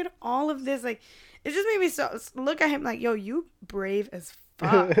 he did all of this. Like, it just made me so look at him like, yo, you brave as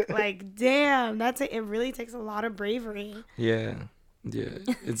fuck. Like, damn, that's it. It really takes a lot of bravery. Yeah.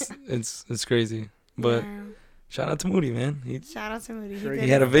 It's crazy. But Yeah. shout out to Moody, man. Shout out to Moody. Sure, did He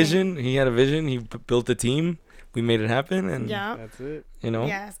had a his thing. vision. He built a team. We made it happen, and Yeah. That's it. you know,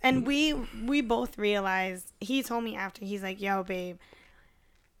 Yes, and we both realized. He told me after, he's like, "Yo, babe,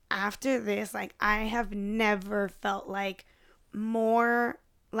 after this, like, I have never felt like more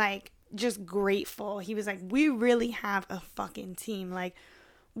like just grateful." He was like, "We really have a fucking team. Like,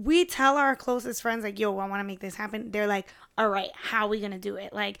 we tell our closest friends, like, yo, I want to make this happen. They're like, all right, how are we gonna do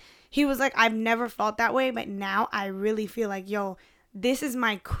it?" Like, he was like, I've never felt that way, but now I really feel like, yo, this is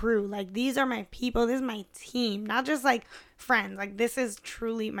my crew. Like, these are my people. This is my team. Not just like friends. Like, this is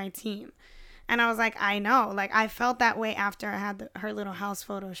truly my team. And I was like, I know. Like, I felt that way after I had her little house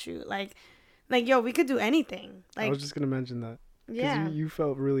photo shoot. Like, yo, we could do anything. I Like, was just gonna mention that. 'Cause yeah, You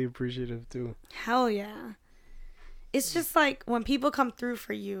felt really appreciative too. hell yeah. It's just like when people come through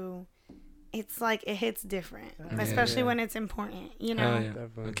for you, it's like it hits different, Yeah, especially yeah. when it's important, you Oh, know? yeah.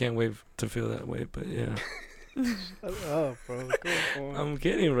 Definitely. I can't wait to feel that way. But yeah, Oh, bro. Come on. I'm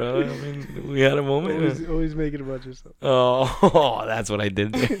kidding, bro. I mean, we had a moment. Always make it about yourself. Oh, that's what I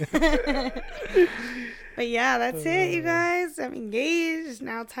did there. But yeah, that's it, you guys. I'm engaged.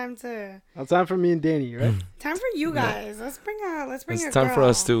 Now time Now time for me and Danny, right? for you guys. Let's bring It's a time for girl.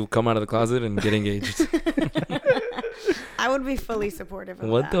 us to come out of the closet and get engaged. I would be fully supportive of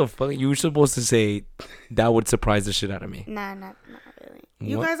What that. the fuck? You were supposed to say that would surprise the shit out of me. Nah, not really.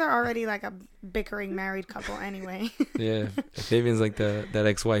 You What? guys are already like a bickering married couple anyway. Yeah. Fabian's like that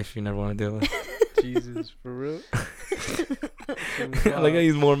ex-wife you never want to deal with. Jesus, for real. I like how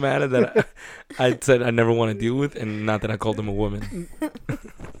he's more mad at that I said I never want to deal with, and not that I called him a woman.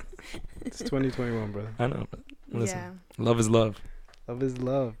 It's 2021, brother. I know. But listen, Yeah. love is love. Love is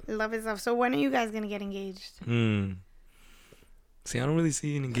love. Love is love. So when are you guys going to get engaged? See, I don't really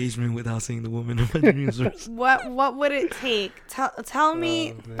see an engagement without seeing the woman in my dreams. First. What would it take? Tell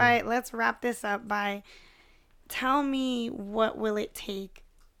me Oh, man. by let's wrap this up by tell me what will it take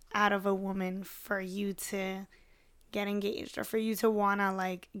out of a woman for you to get engaged or for you to wanna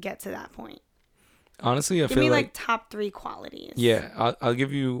like get to that point? Honestly, I Give feel me like like top 3 qualities. yeah, I'll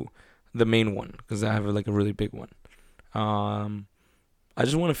give you the main one because I have like a really big one. I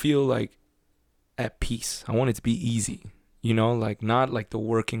just want to feel like at peace. I want it to be easy, you know, like not like the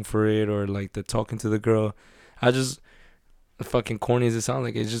working for it or like the talking to the girl. I just fucking corny as it sounds,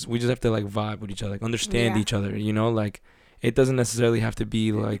 like it's just we just have to like vibe with each other, like understand Yeah. each other, you know, like it doesn't necessarily have to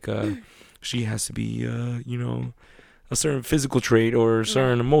be like she has to be you know, a certain physical trait or a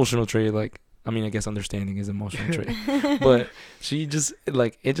certain emotional trait. Like I mean, I guess understanding is an emotional trait, but she just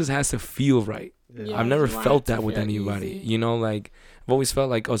like it just has to feel right. Yeah, I've never you want felt it to that with feel anybody, easy. you know, like I've always felt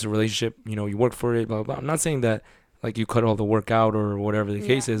like, oh, it's a relationship, you know, you work for it, blah, blah, blah. I'm not saying that like you cut all the work out or whatever the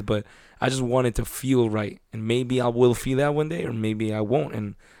case Yeah. is, but I just want it to feel right. And maybe I will feel that one day or maybe I won't.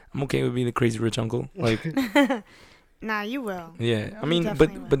 And I'm okay with being the crazy rich uncle. Like, Nah, you will. yeah, I You mean,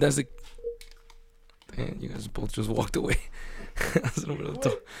 definitely will. but that's the, man, you guys both just walked away. I was in the middle of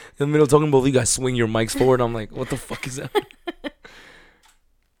in the middle of talking, both of you guys swing your mics forward. I'm like, what the fuck is that?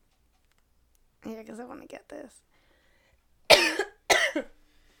 Yeah, because I want to get this.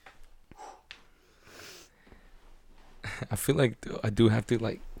 I feel like I do have to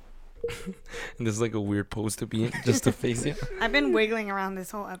like, and this is like a weird pose to be in just to face you. I've been wiggling around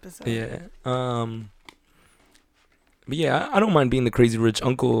this whole episode. Yeah. But yeah, I don't mind being the crazy rich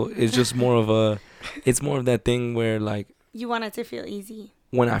uncle. It's just more of a, it's more of that thing where like You want it to feel easy.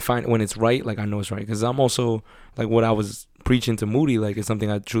 when it's right, like I know it's right, because I'm also like what I was preaching to Moody, like it's something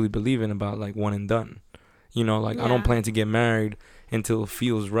I truly believe in about like one and done. You know, like I don't Yeah. plan to get married until it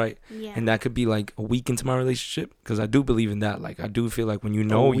feels right, Yeah. and that could be like a week into my relationship, because I do believe in that. Like I do feel like when you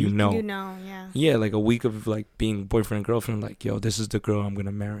know, you week? know. You know, yeah. Yeah, like a week of like being boyfriend and girlfriend, like, yo, this is the girl I'm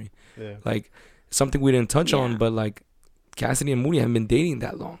gonna marry. Yeah. Like something we didn't touch on, Yeah. but like Cassidy and Moody haven't been dating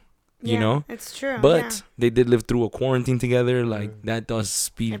that long, you Yeah, know? It's true. But they did live through a quarantine together. Like Mm. that does yeah.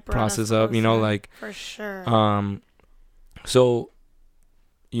 speed It brought us process up, you know, closer, like, for sure. so,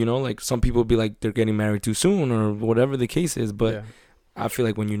 you know, like some people be like, they're getting married too soon or whatever the case is. But yeah. I feel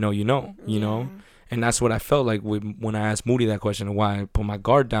like when you know, you know, you know? And that's what I felt like when I asked Moody that question, and why I put my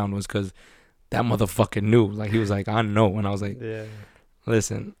guard down was because that motherfucker knew. Like he was like, I know. And I was like, Yeah.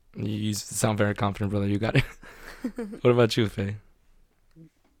 listen, you sound very confident, brother. You got it. What about you, Faye?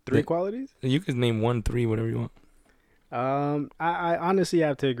 3 Yeah. qualities? You can name 1, 3, whatever you want. I honestly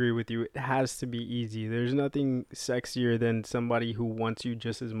have to agree with you. It has to be easy. There's nothing sexier than somebody who wants you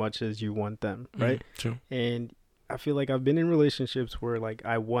just as much as you want them, right? True. And I feel like I've been in relationships where like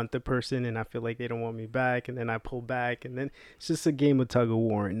I want the person and I feel like they don't want me back, and then I pull back, and then it's just a game of tug of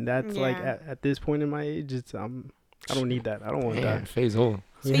war. And that's like Yeah. at this point in my age, it's I don't need that. I don't want Man, that. Faye's old.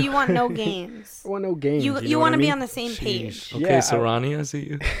 So you want no games. I want no games. You know want what to I be mean? on the same page. Okay, Yeah, Sarani, I see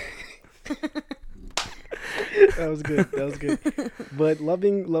you. That was good. That was good. But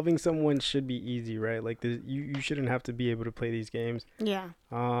loving someone should be easy, right? Like you shouldn't have to be able to play these games. Yeah.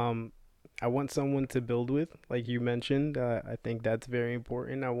 I want someone to build with, like you mentioned. I think that's very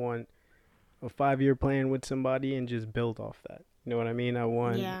important. I want a 5-year plan with somebody and just build off that. You know what I mean? I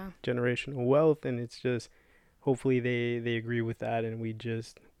want Yeah. generational wealth, and it's just hopefully they agree with that, and we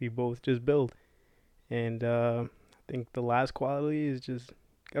both just build. And I think the last quality is just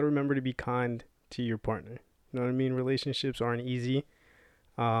gotta remember to be kind to your partner. You know what I mean? Relationships aren't easy.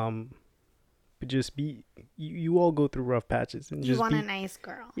 But just you all go through rough patches, and You just want be, a nice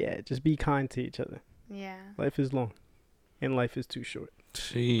girl. yeah, just be kind to each other. Yeah. Life is long, and life is too short.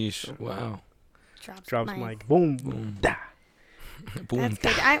 Sheesh. Wow. Drops mic. Boom. Boom. Da. Boom. That's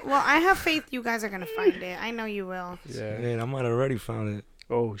good. I have faith you guys are gonna find it. I know you will. Yeah. Man, I might have already found it.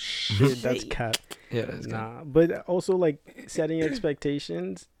 Oh shit, that's cat. Yeah, that's good. Nah, but also like setting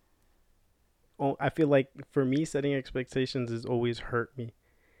expectations. Oh, I feel like for me, setting expectations has always hurt me,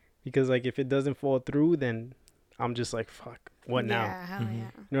 because like if it doesn't fall through, then I'm just like, fuck, what now? Yeah, hell Mhm. yeah.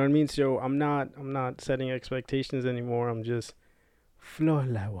 You know what I mean? So I'm not setting expectations anymore. I'm just flow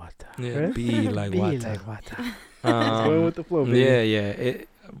like water. Yeah, right? be like Be water. like water. going with the flow, baby. Yeah.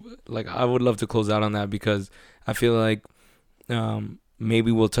 Like I would love to close out on that because I feel like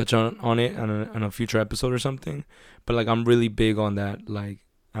maybe we'll touch on it on a future episode or something. But like I'm really big on that, like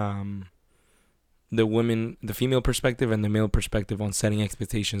the female perspective and the male perspective on setting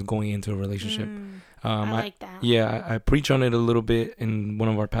expectations going into a relationship. I like that. Yeah, I preach on it a little bit in one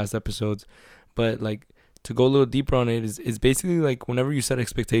of our past episodes, but like to go a little deeper on it is basically like whenever you set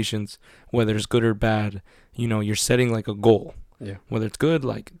expectations, whether it's good or bad, you know, you're setting like a goal. Yeah. Whether it's good,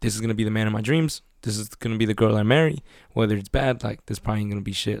 like this is gonna be the man of my dreams. This is gonna be the girl I marry. Whether it's bad, like this probably ain't gonna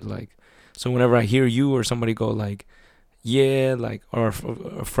be shit. Like, so whenever I hear you or somebody go like, yeah, like, or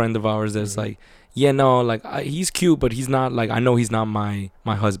a friend of ours that's like, yeah, no, like he's cute, but he's not like I know he's not my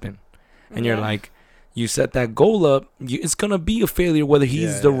husband, and you're like, you set that goal up, it's gonna be a failure whether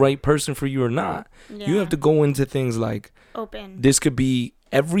he's the right person for you or not. Yeah. You have to go into things like open. This could be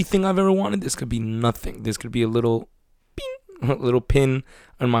everything I've ever wanted. This could be nothing. This could be a little pin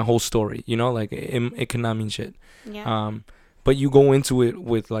on my whole story. You know, like it cannot mean shit. Yeah. But you go into it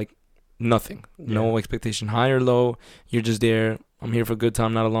with like nothing, no expectation, high or low. You're just there. I'm here for a good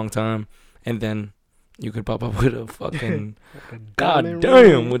time, not a long time, and then you could pop up with a fucking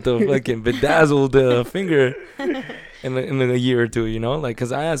goddamn with the fucking bedazzled finger in a year or two. You know, like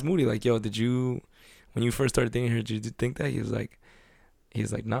because I asked Moody like, yo, did you when you first started dating her, did you think that? He was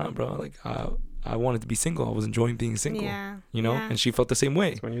like, nah, bro. Like I wanted to be single. I was enjoying being single. Yeah. You know, yeah. and she felt the same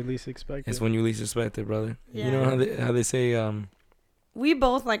way. It's when you least expect it. It's when you least expect it, brother. Yeah. You know how they say. We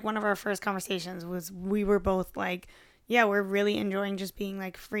both like one of our first conversations was we were both like, yeah, we're really enjoying just being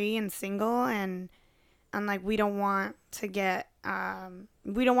like free and single and like we don't want to get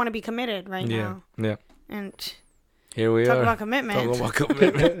we don't want to be committed right now. Yeah. And here we talk are. about commitment. Talk about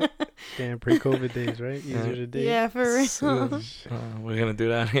commitment. Damn, pre-COVID days, right? Easier to date. Yeah, for real. We're gonna do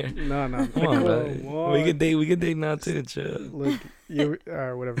that here. No. Come on, bro. We can date now too. Chill. Look, you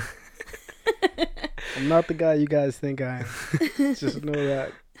whatever. I'm not the guy you guys think I am. Just know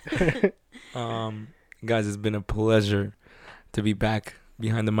that. Guys, it's been a pleasure to be back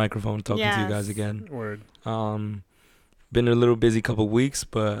behind the microphone talking to you guys again. Word. Been a little busy couple weeks,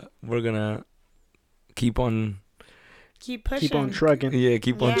 but we're gonna keep pushing. Keep on trucking. Yeah,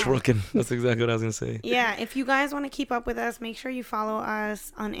 keep on trucking. That's exactly what I was gonna say. Yeah, if you guys want to keep up with us, make sure you follow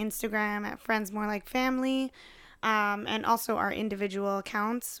us on Instagram at Friends More Like Family. And also our individual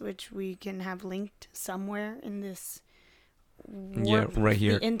accounts, which we can have linked somewhere in this right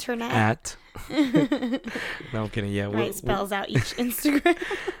here. The internet. At. No, I'm kidding. Yeah. Right, spells out each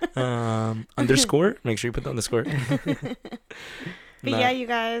Instagram. Underscore. Make sure you put the underscore. But yeah, you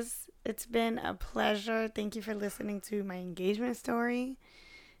guys, it's been a pleasure. Thank you for listening to my engagement story.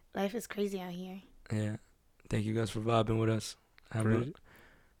 Life is crazy out here. Yeah. Thank you guys for vibing with us. Have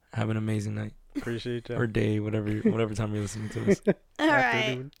an amazing night. Appreciate that. Or day, whatever time you're listening to us. All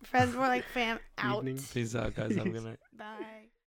right. Friends More Like Fam out. Evening. Peace out, guys. Have a good night. Bye.